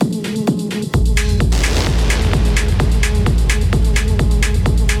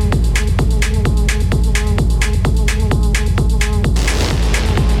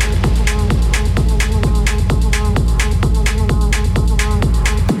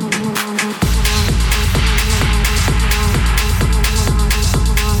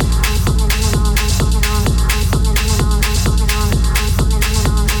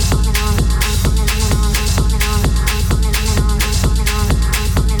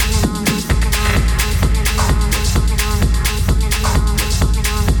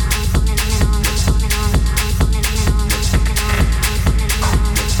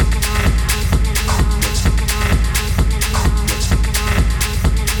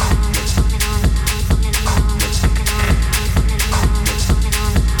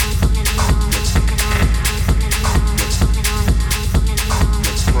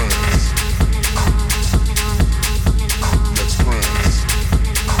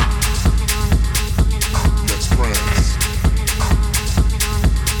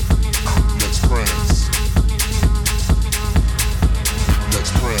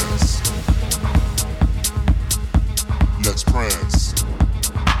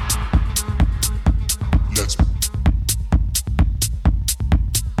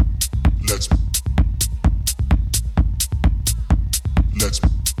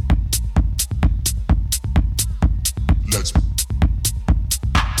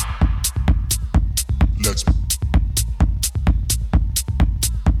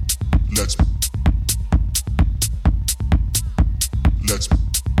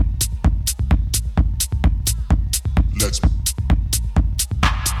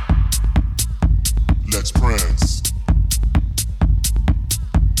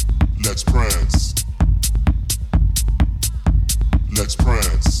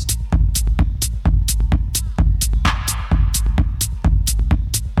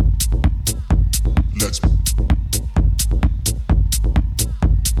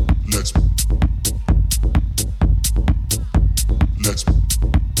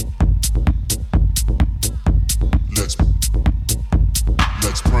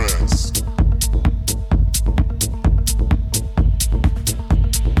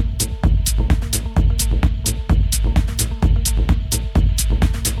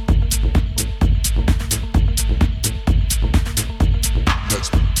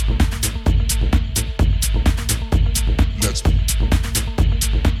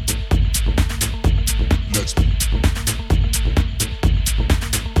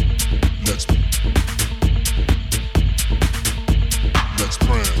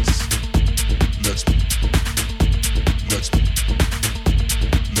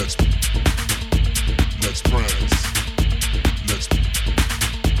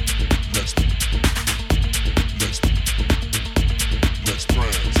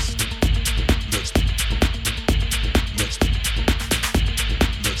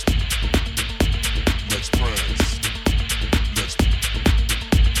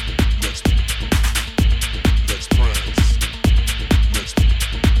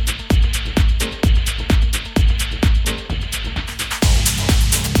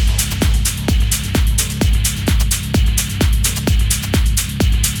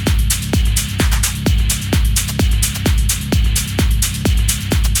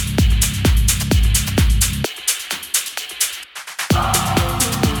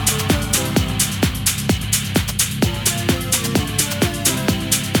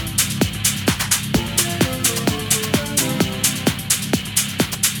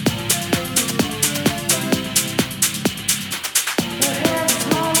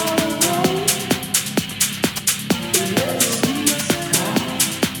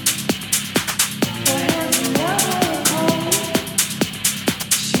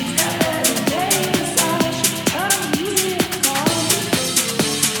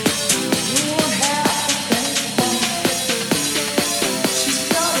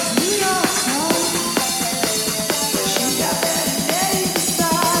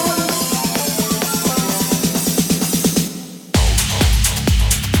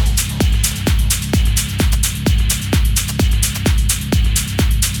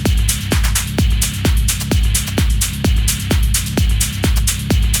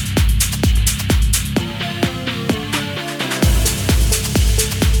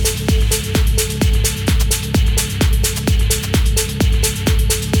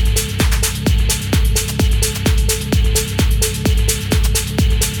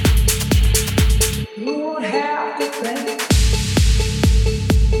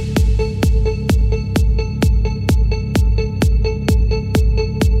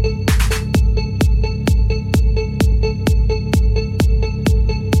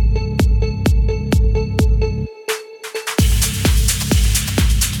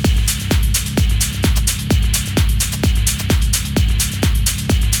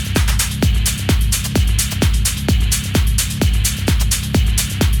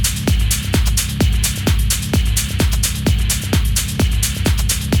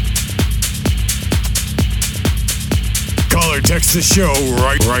 host the show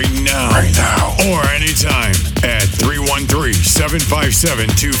right now. Or anytime at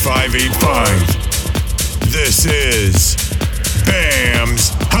 313-757-2585. This is Bam's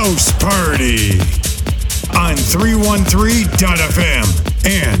House Party on 313.fm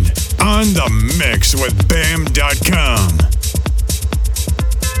and on the mix with Bam.com.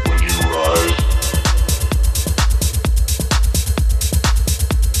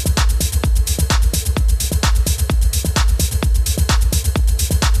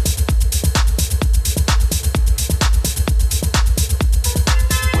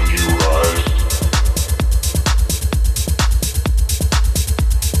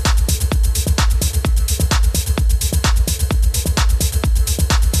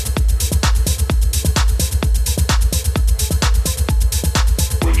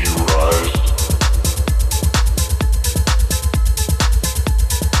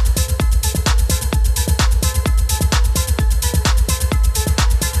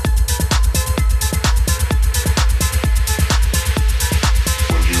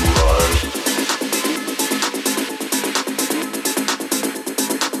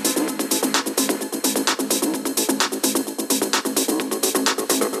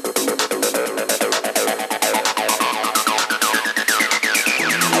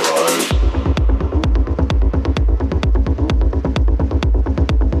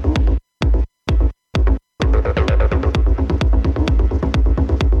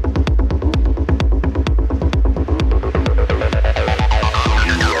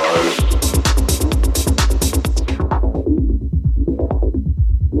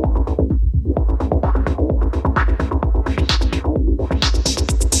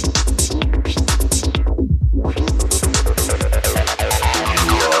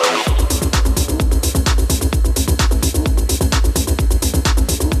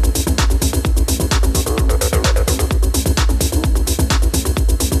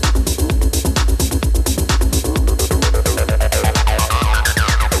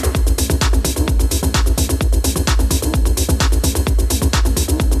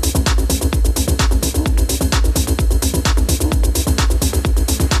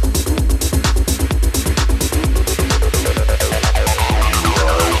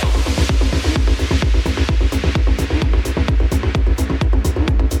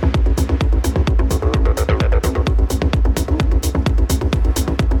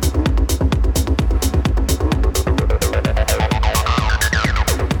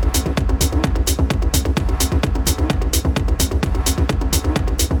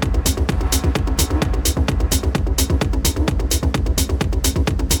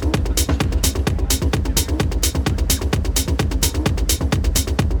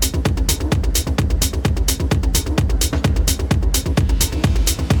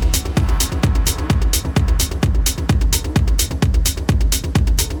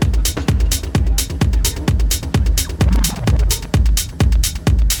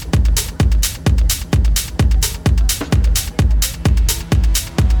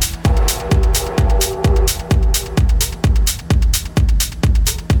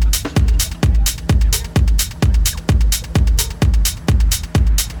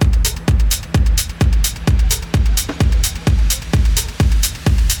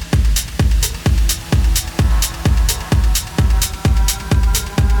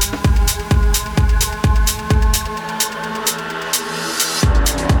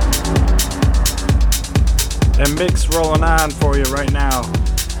 Mix rolling on for you right now.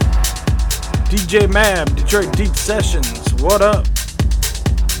 DJ Mab, Detroit Deep Sessions, what up?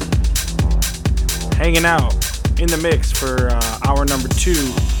 Hanging out in the mix for hour number 2,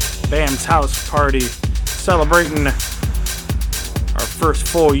 Bam's House Party, celebrating our first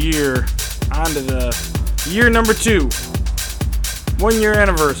full year, on to the year number 2, 1 year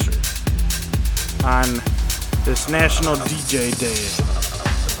anniversary on this National DJ Day.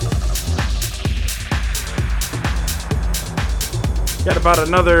 Got about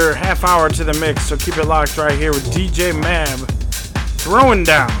another half hour to the mix, so keep it locked right here with DJ Mab throwing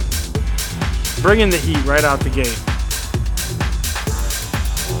down, bringing the heat right out the gate.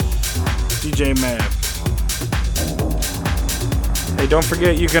 DJ Mab. Hey, don't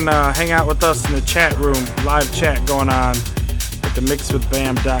forget you can hang out with us in the chat room, live chat going on at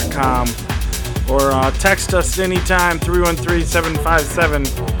themixwithbam.com, or text us anytime,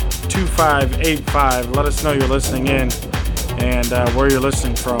 313-757-2585. Let us know you're listening in and where you're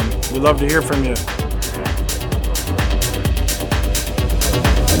listening from. We'd love to hear from you.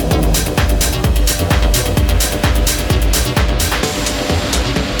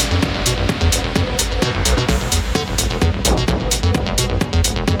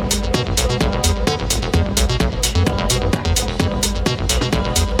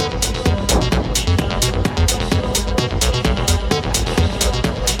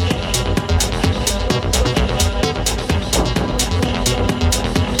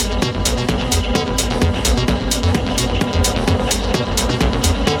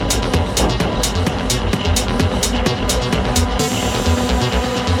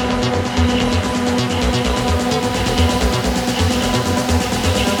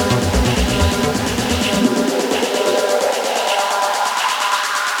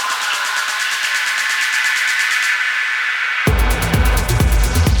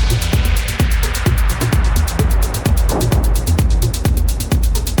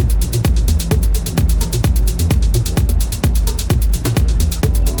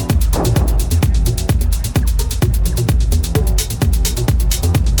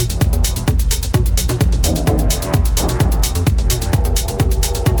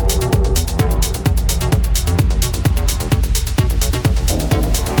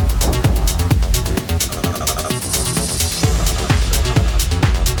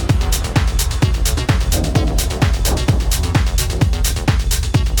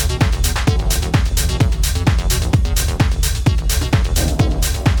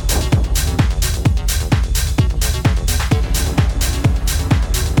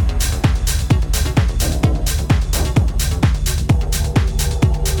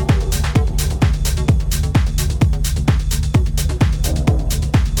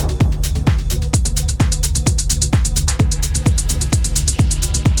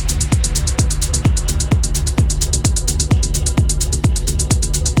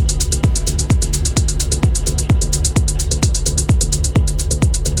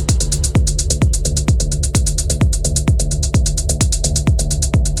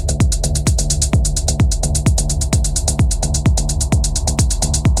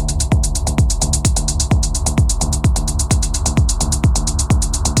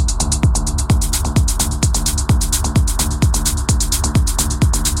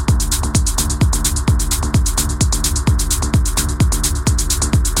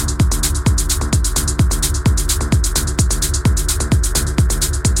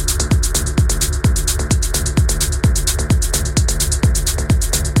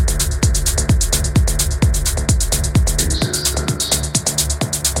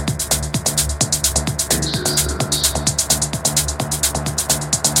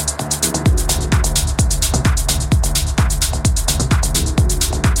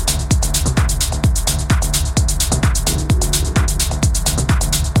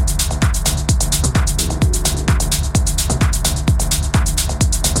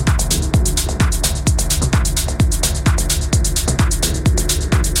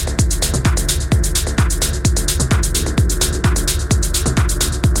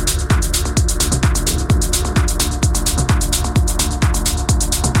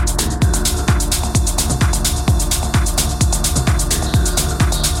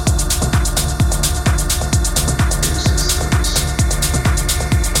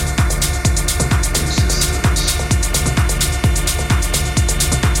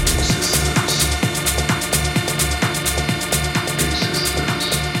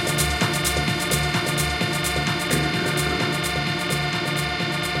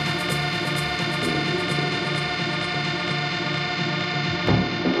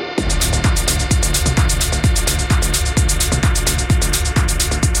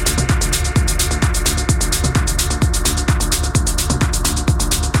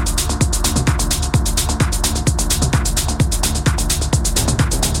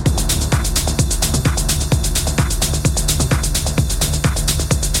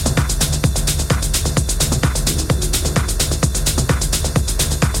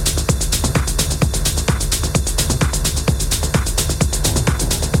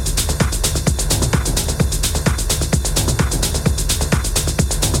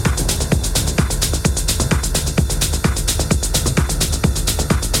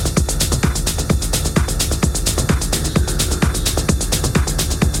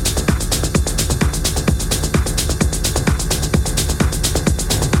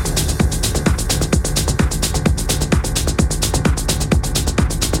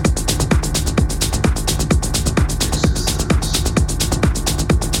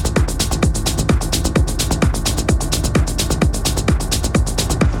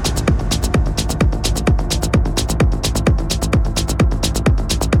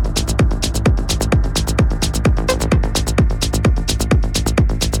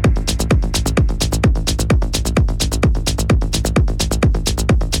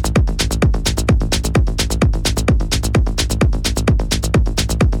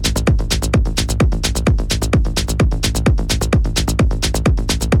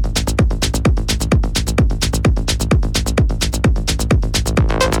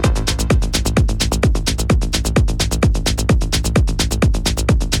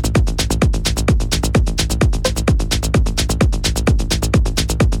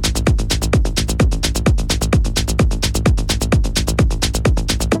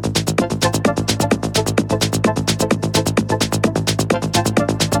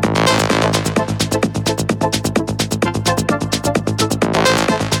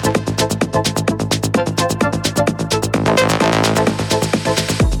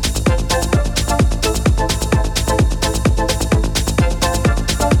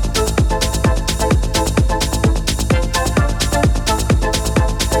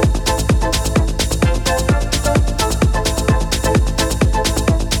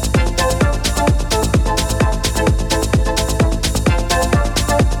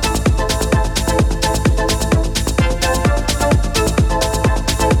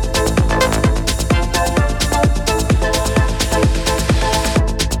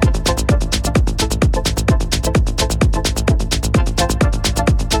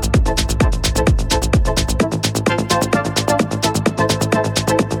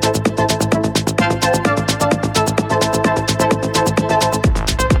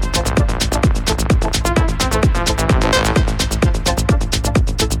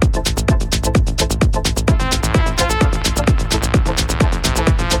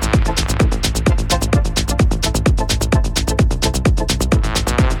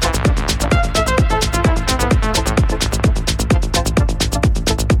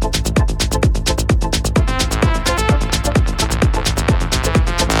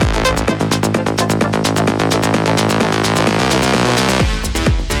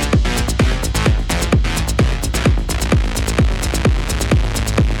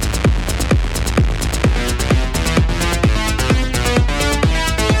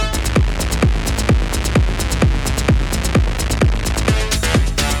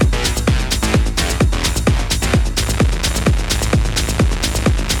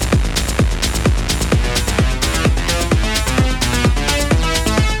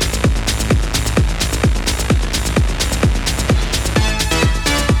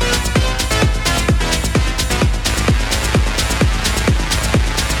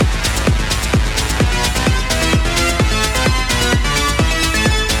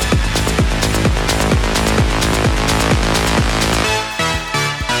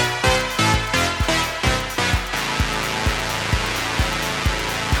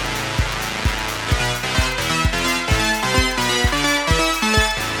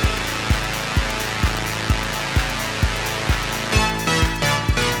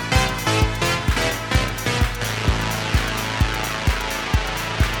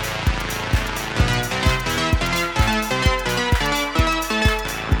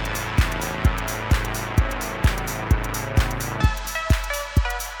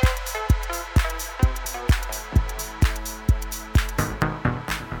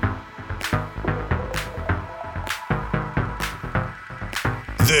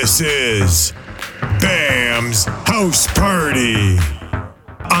 This is Bam's House Party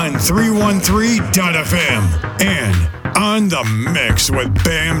on 313.fm and on the mix with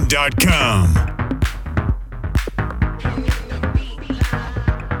Bam.com.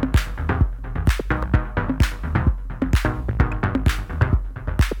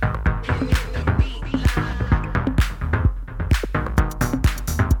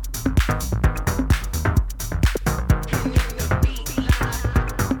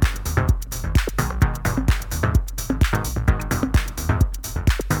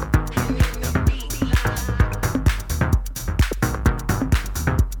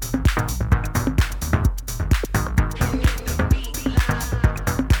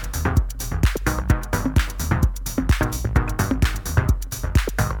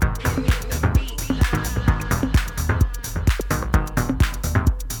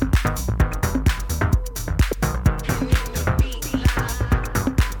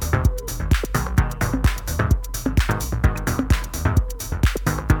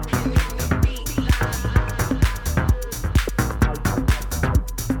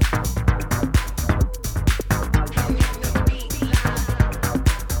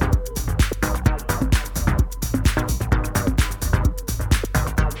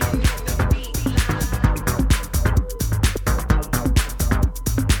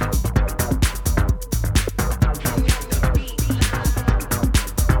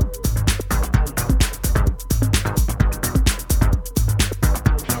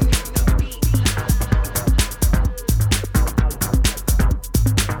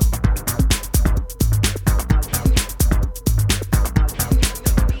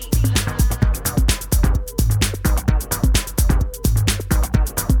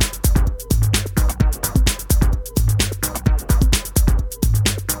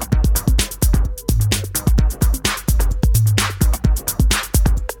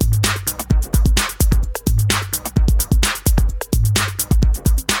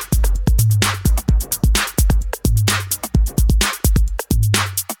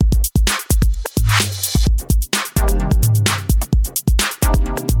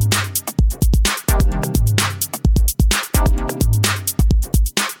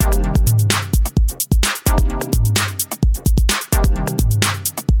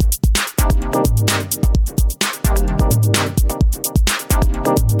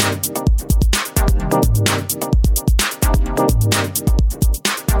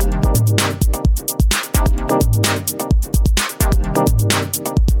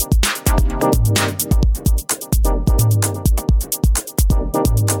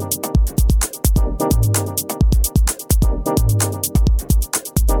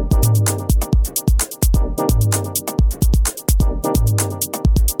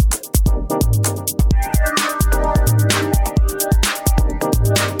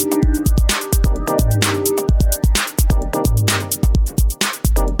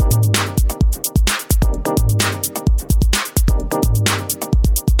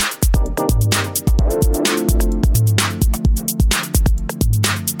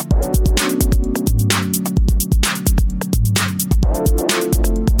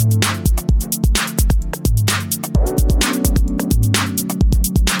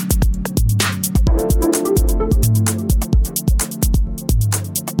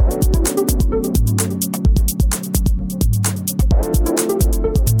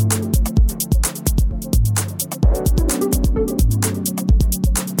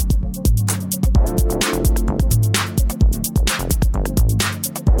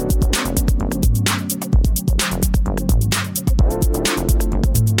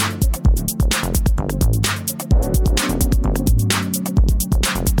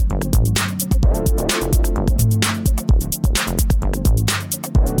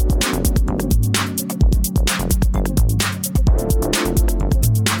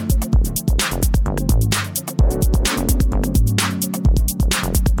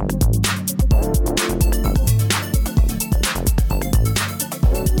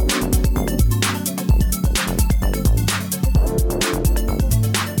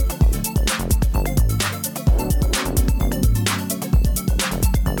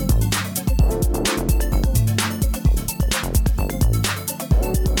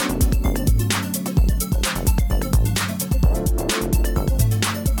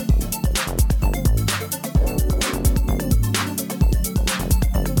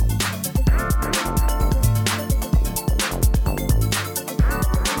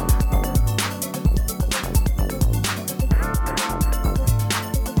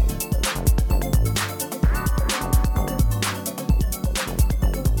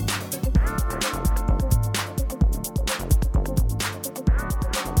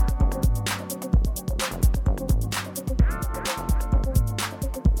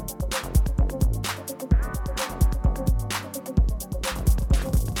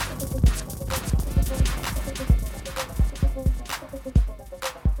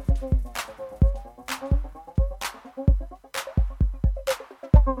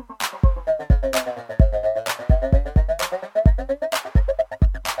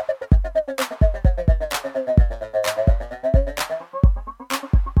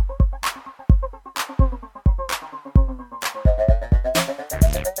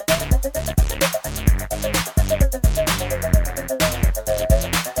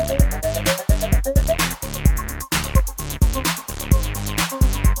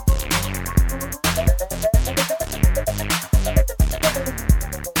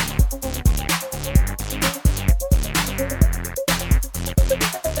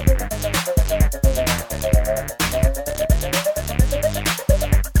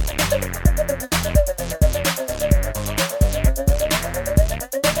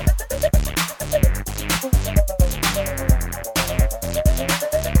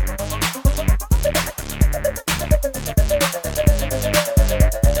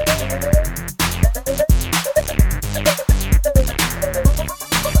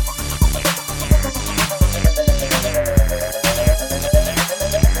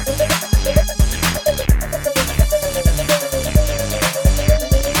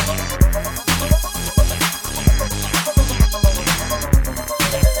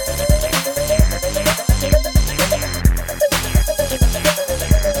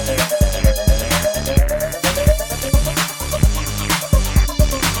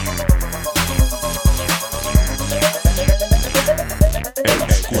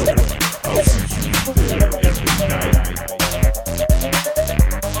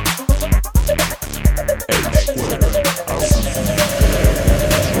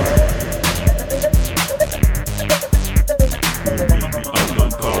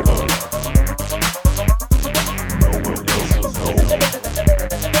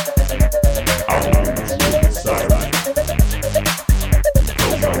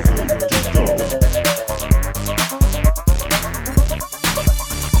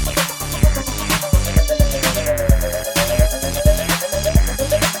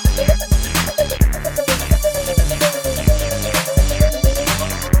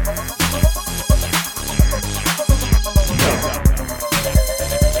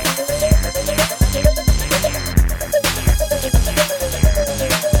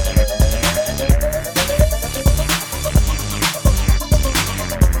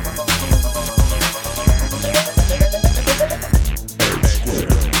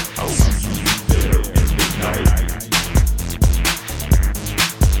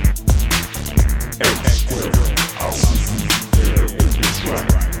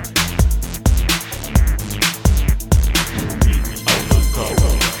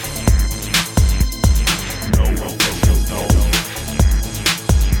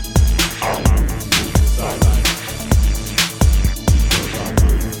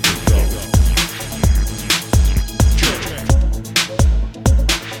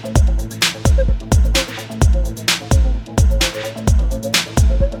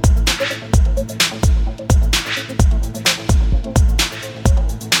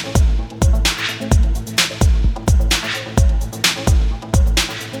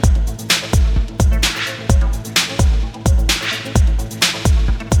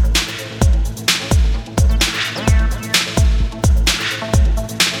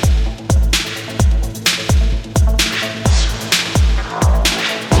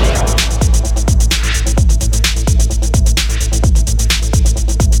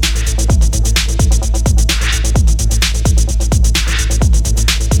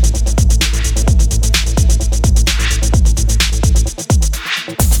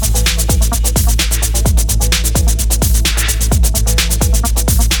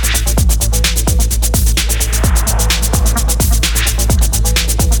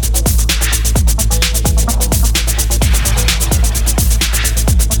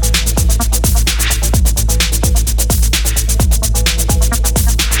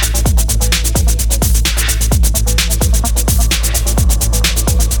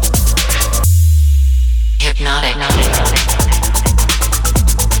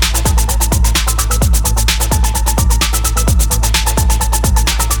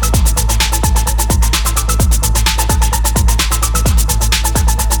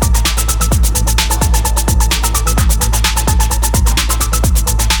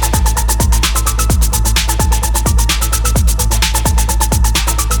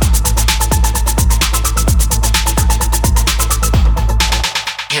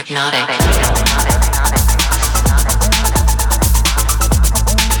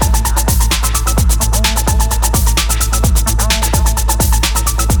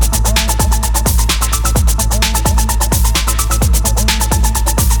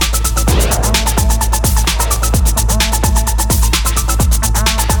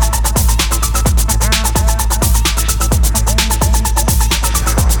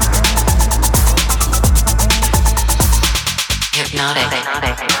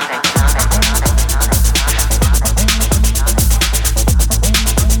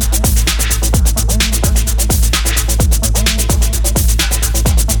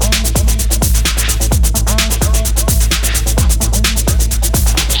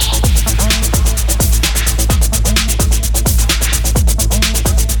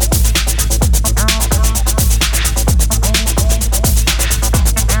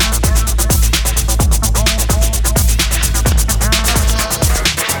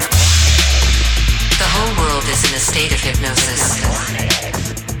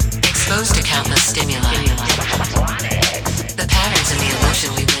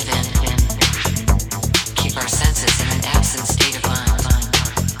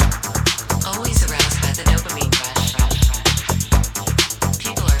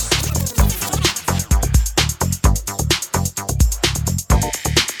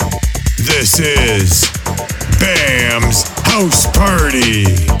 This is Bam's House Party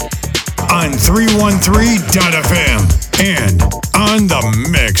on 313.fm and on the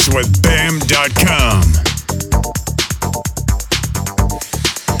mix with Bam.com.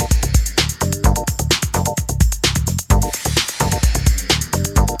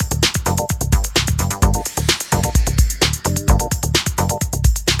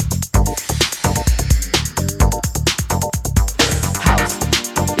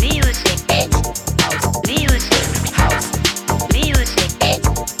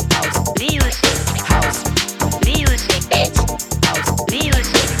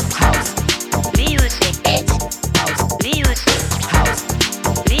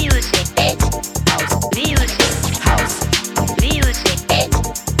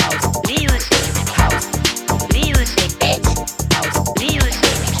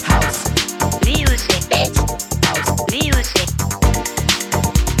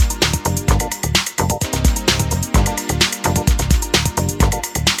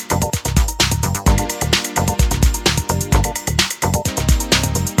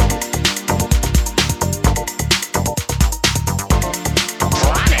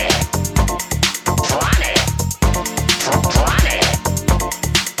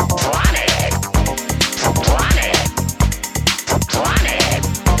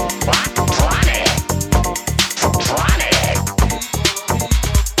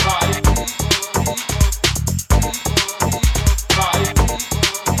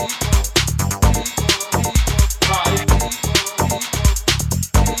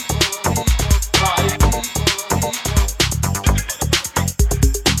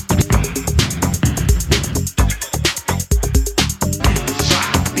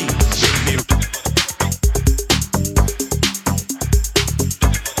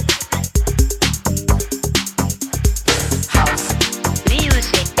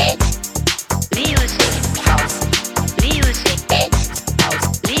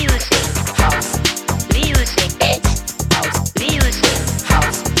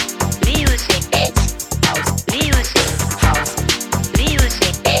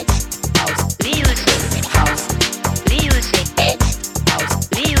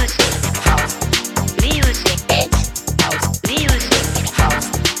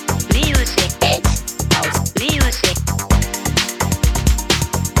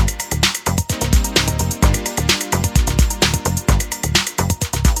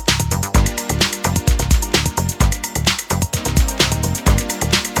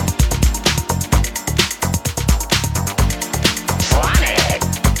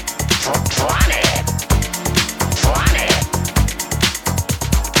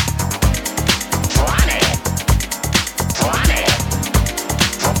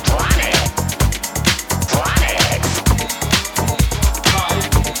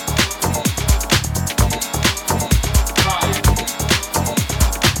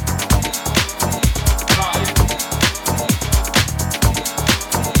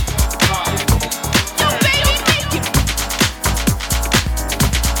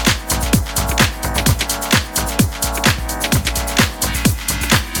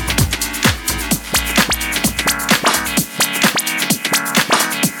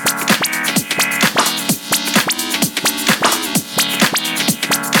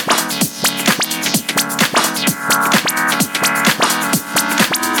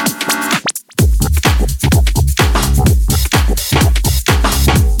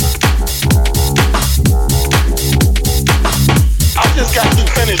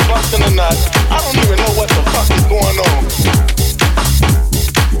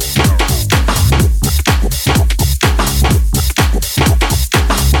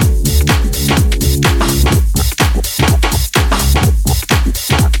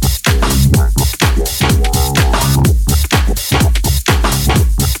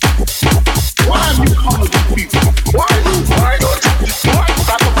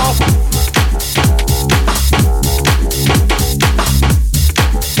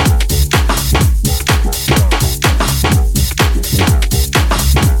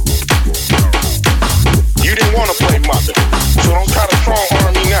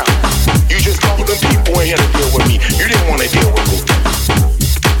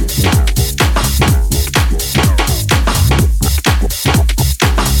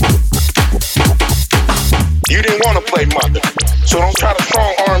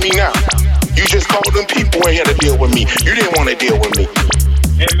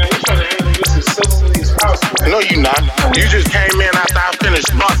 No, you not. You just came in after I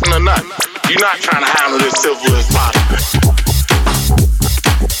finished busting a nut. You're not trying to handle this civil as possible.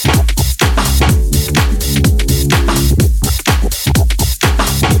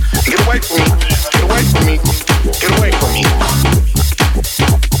 Get away from me.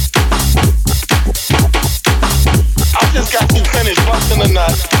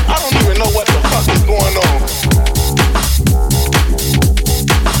 I don't even know what the fuck is going on.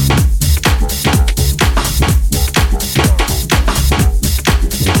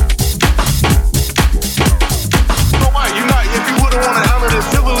 If you would've wanna handle this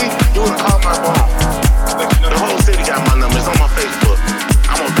civilly, you would've called my phone. The whole city got my number. It's on my Facebook.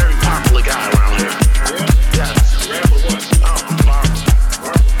 I'm a very popular guy around here. Yeah? Yes. Rapper what?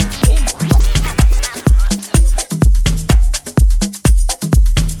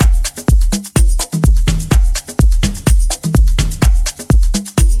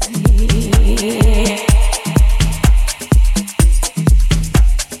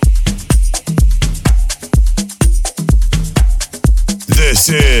 This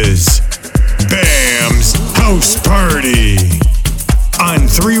is Bam's House Party on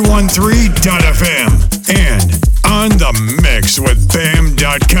 313.fm and on the mix with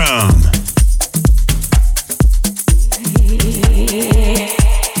Bam.com.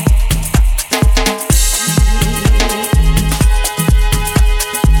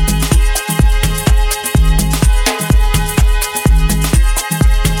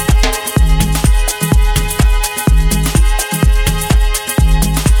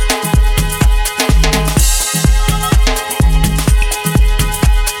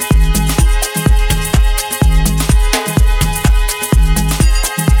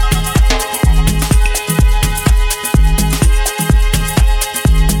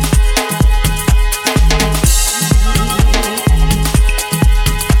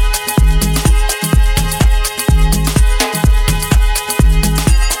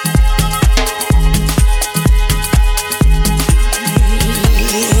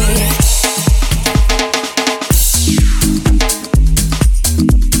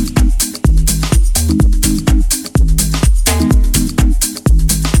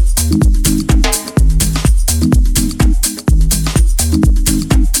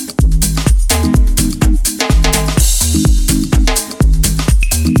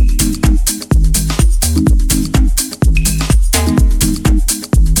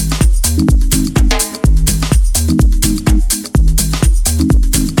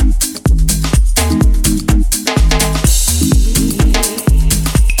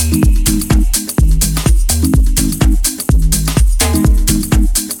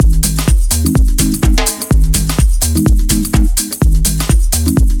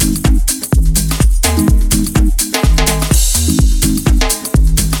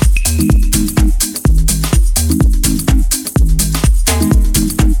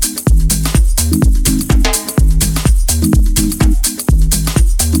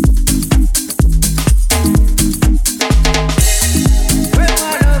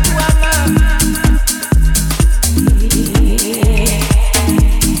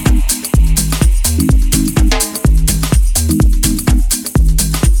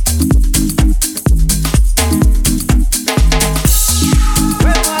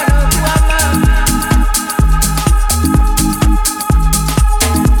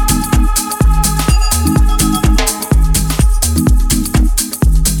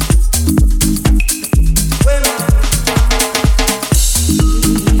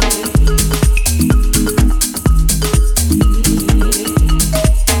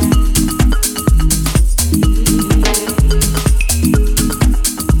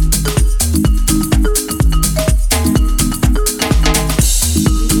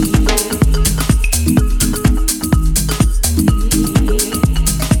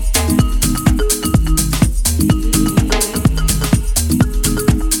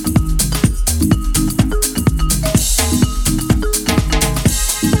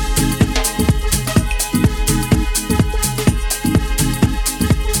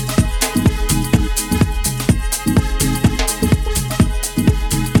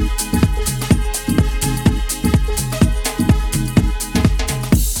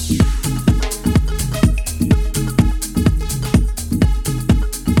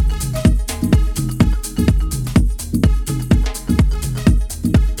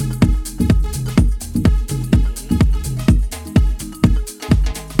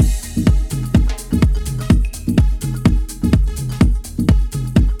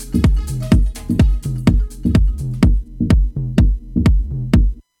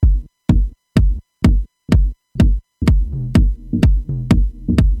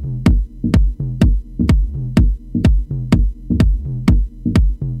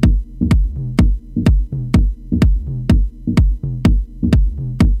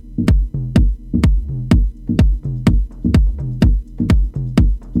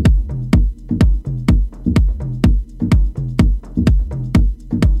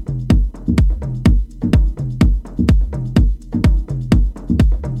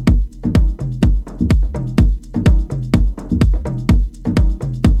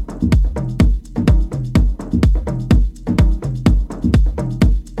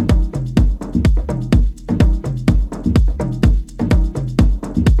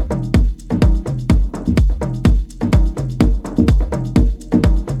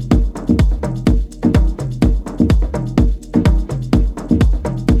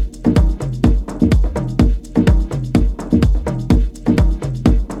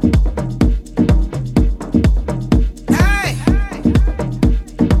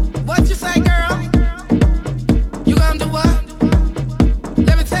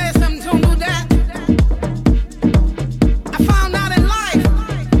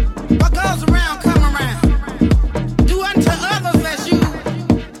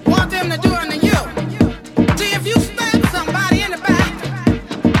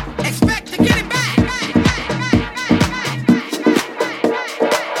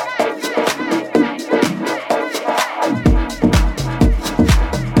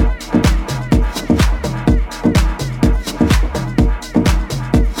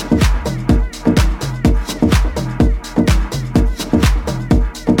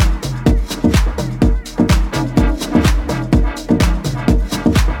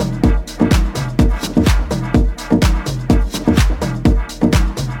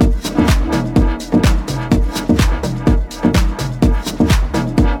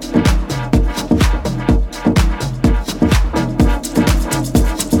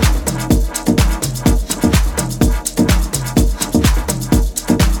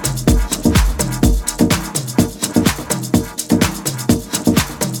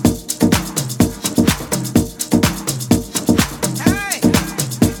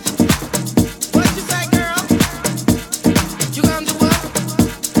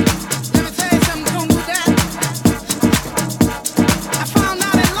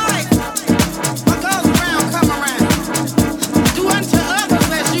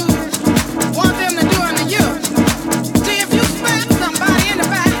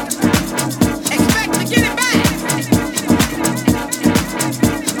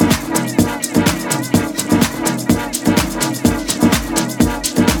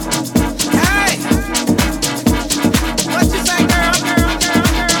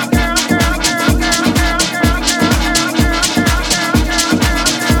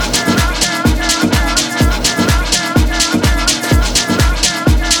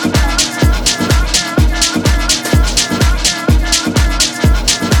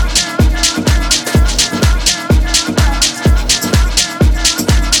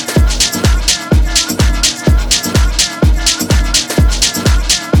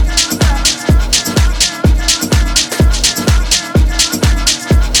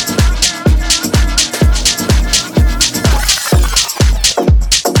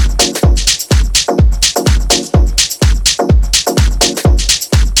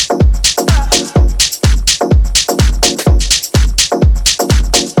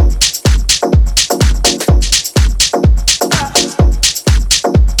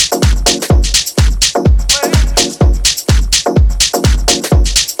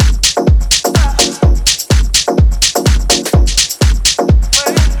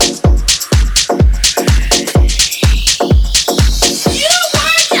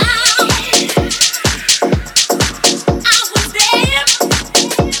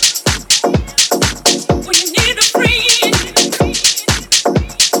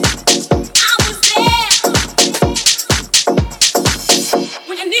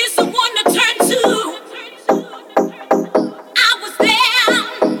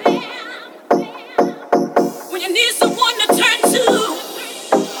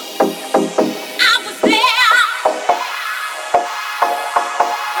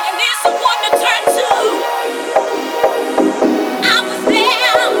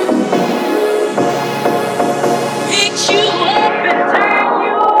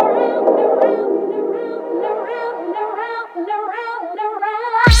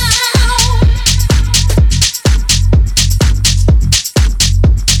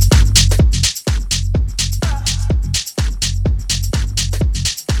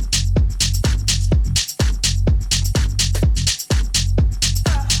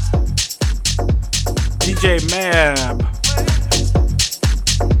 DJ Mab.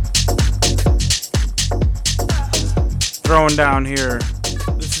 Throwing down here.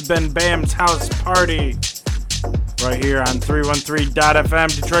 This has been Bam's House Party right here on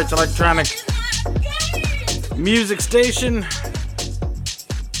 313.fm, Detroit's electronic music station.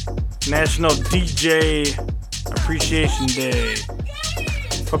 National DJ Appreciation Day.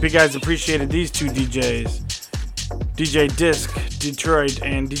 Hope you guys appreciated these two DJs. DJ Disc, Detroit,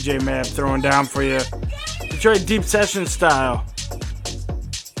 and DJ Mab throwing down for you. Detroit Deep Session style.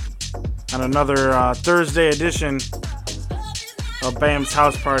 On another Thursday edition of Bam's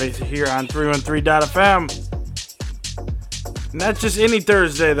House Party here on 313.fm. Not just any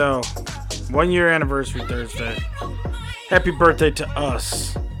Thursday though. 1 year anniversary Thursday. Happy birthday to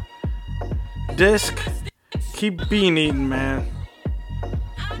us. Disc, keep bean eating, man.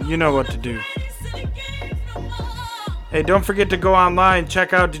 You know what to do. Hey, don't forget to go online,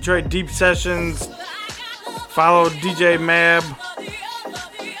 check out Detroit Deep Sessions, follow DJ Mab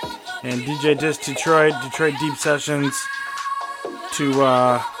and DJ Disc Detroit Deep Sessions to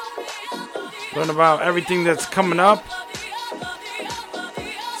learn about everything that's coming up.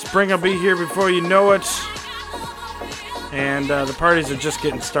 Spring will be here before you know it, and the parties are just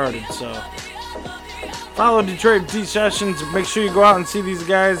getting started, so follow Detroit Deep Sessions. Make sure you go out and see these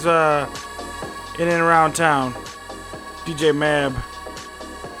guys in and around town. DJ Mab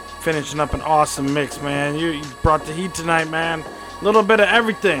finishing up an awesome mix, man. You brought the heat tonight, man. A little bit of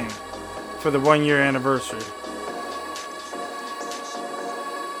everything for the 1 year anniversary.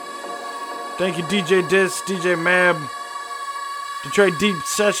 Thank you, DJ Disc, DJ Mab. Detroit Deep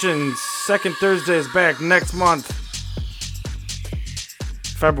Sessions, second Thursday is back next month,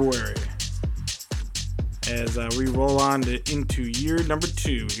 February, as we roll on into year number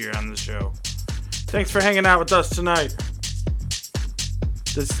 2 here on the show. Thanks for hanging out with us tonight.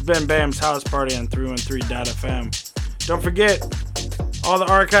 This has been Bam's House Party on 313.fm. Don't forget, all the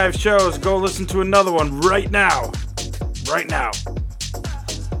archive shows, go listen to another one right now. Right now.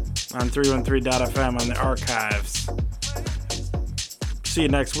 On 313.fm on the archives. See you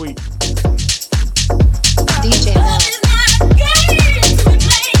next week. DJ Mel.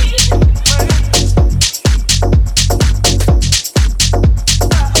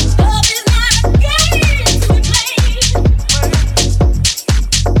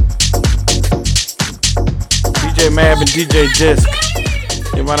 DJ Mab and DJ Disc.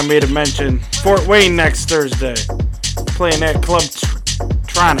 They wanted me to mention Fort Wayne next Thursday. Playing at Club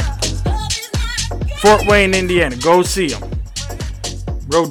Tronic. Fort Wayne, Indiana. Go see them.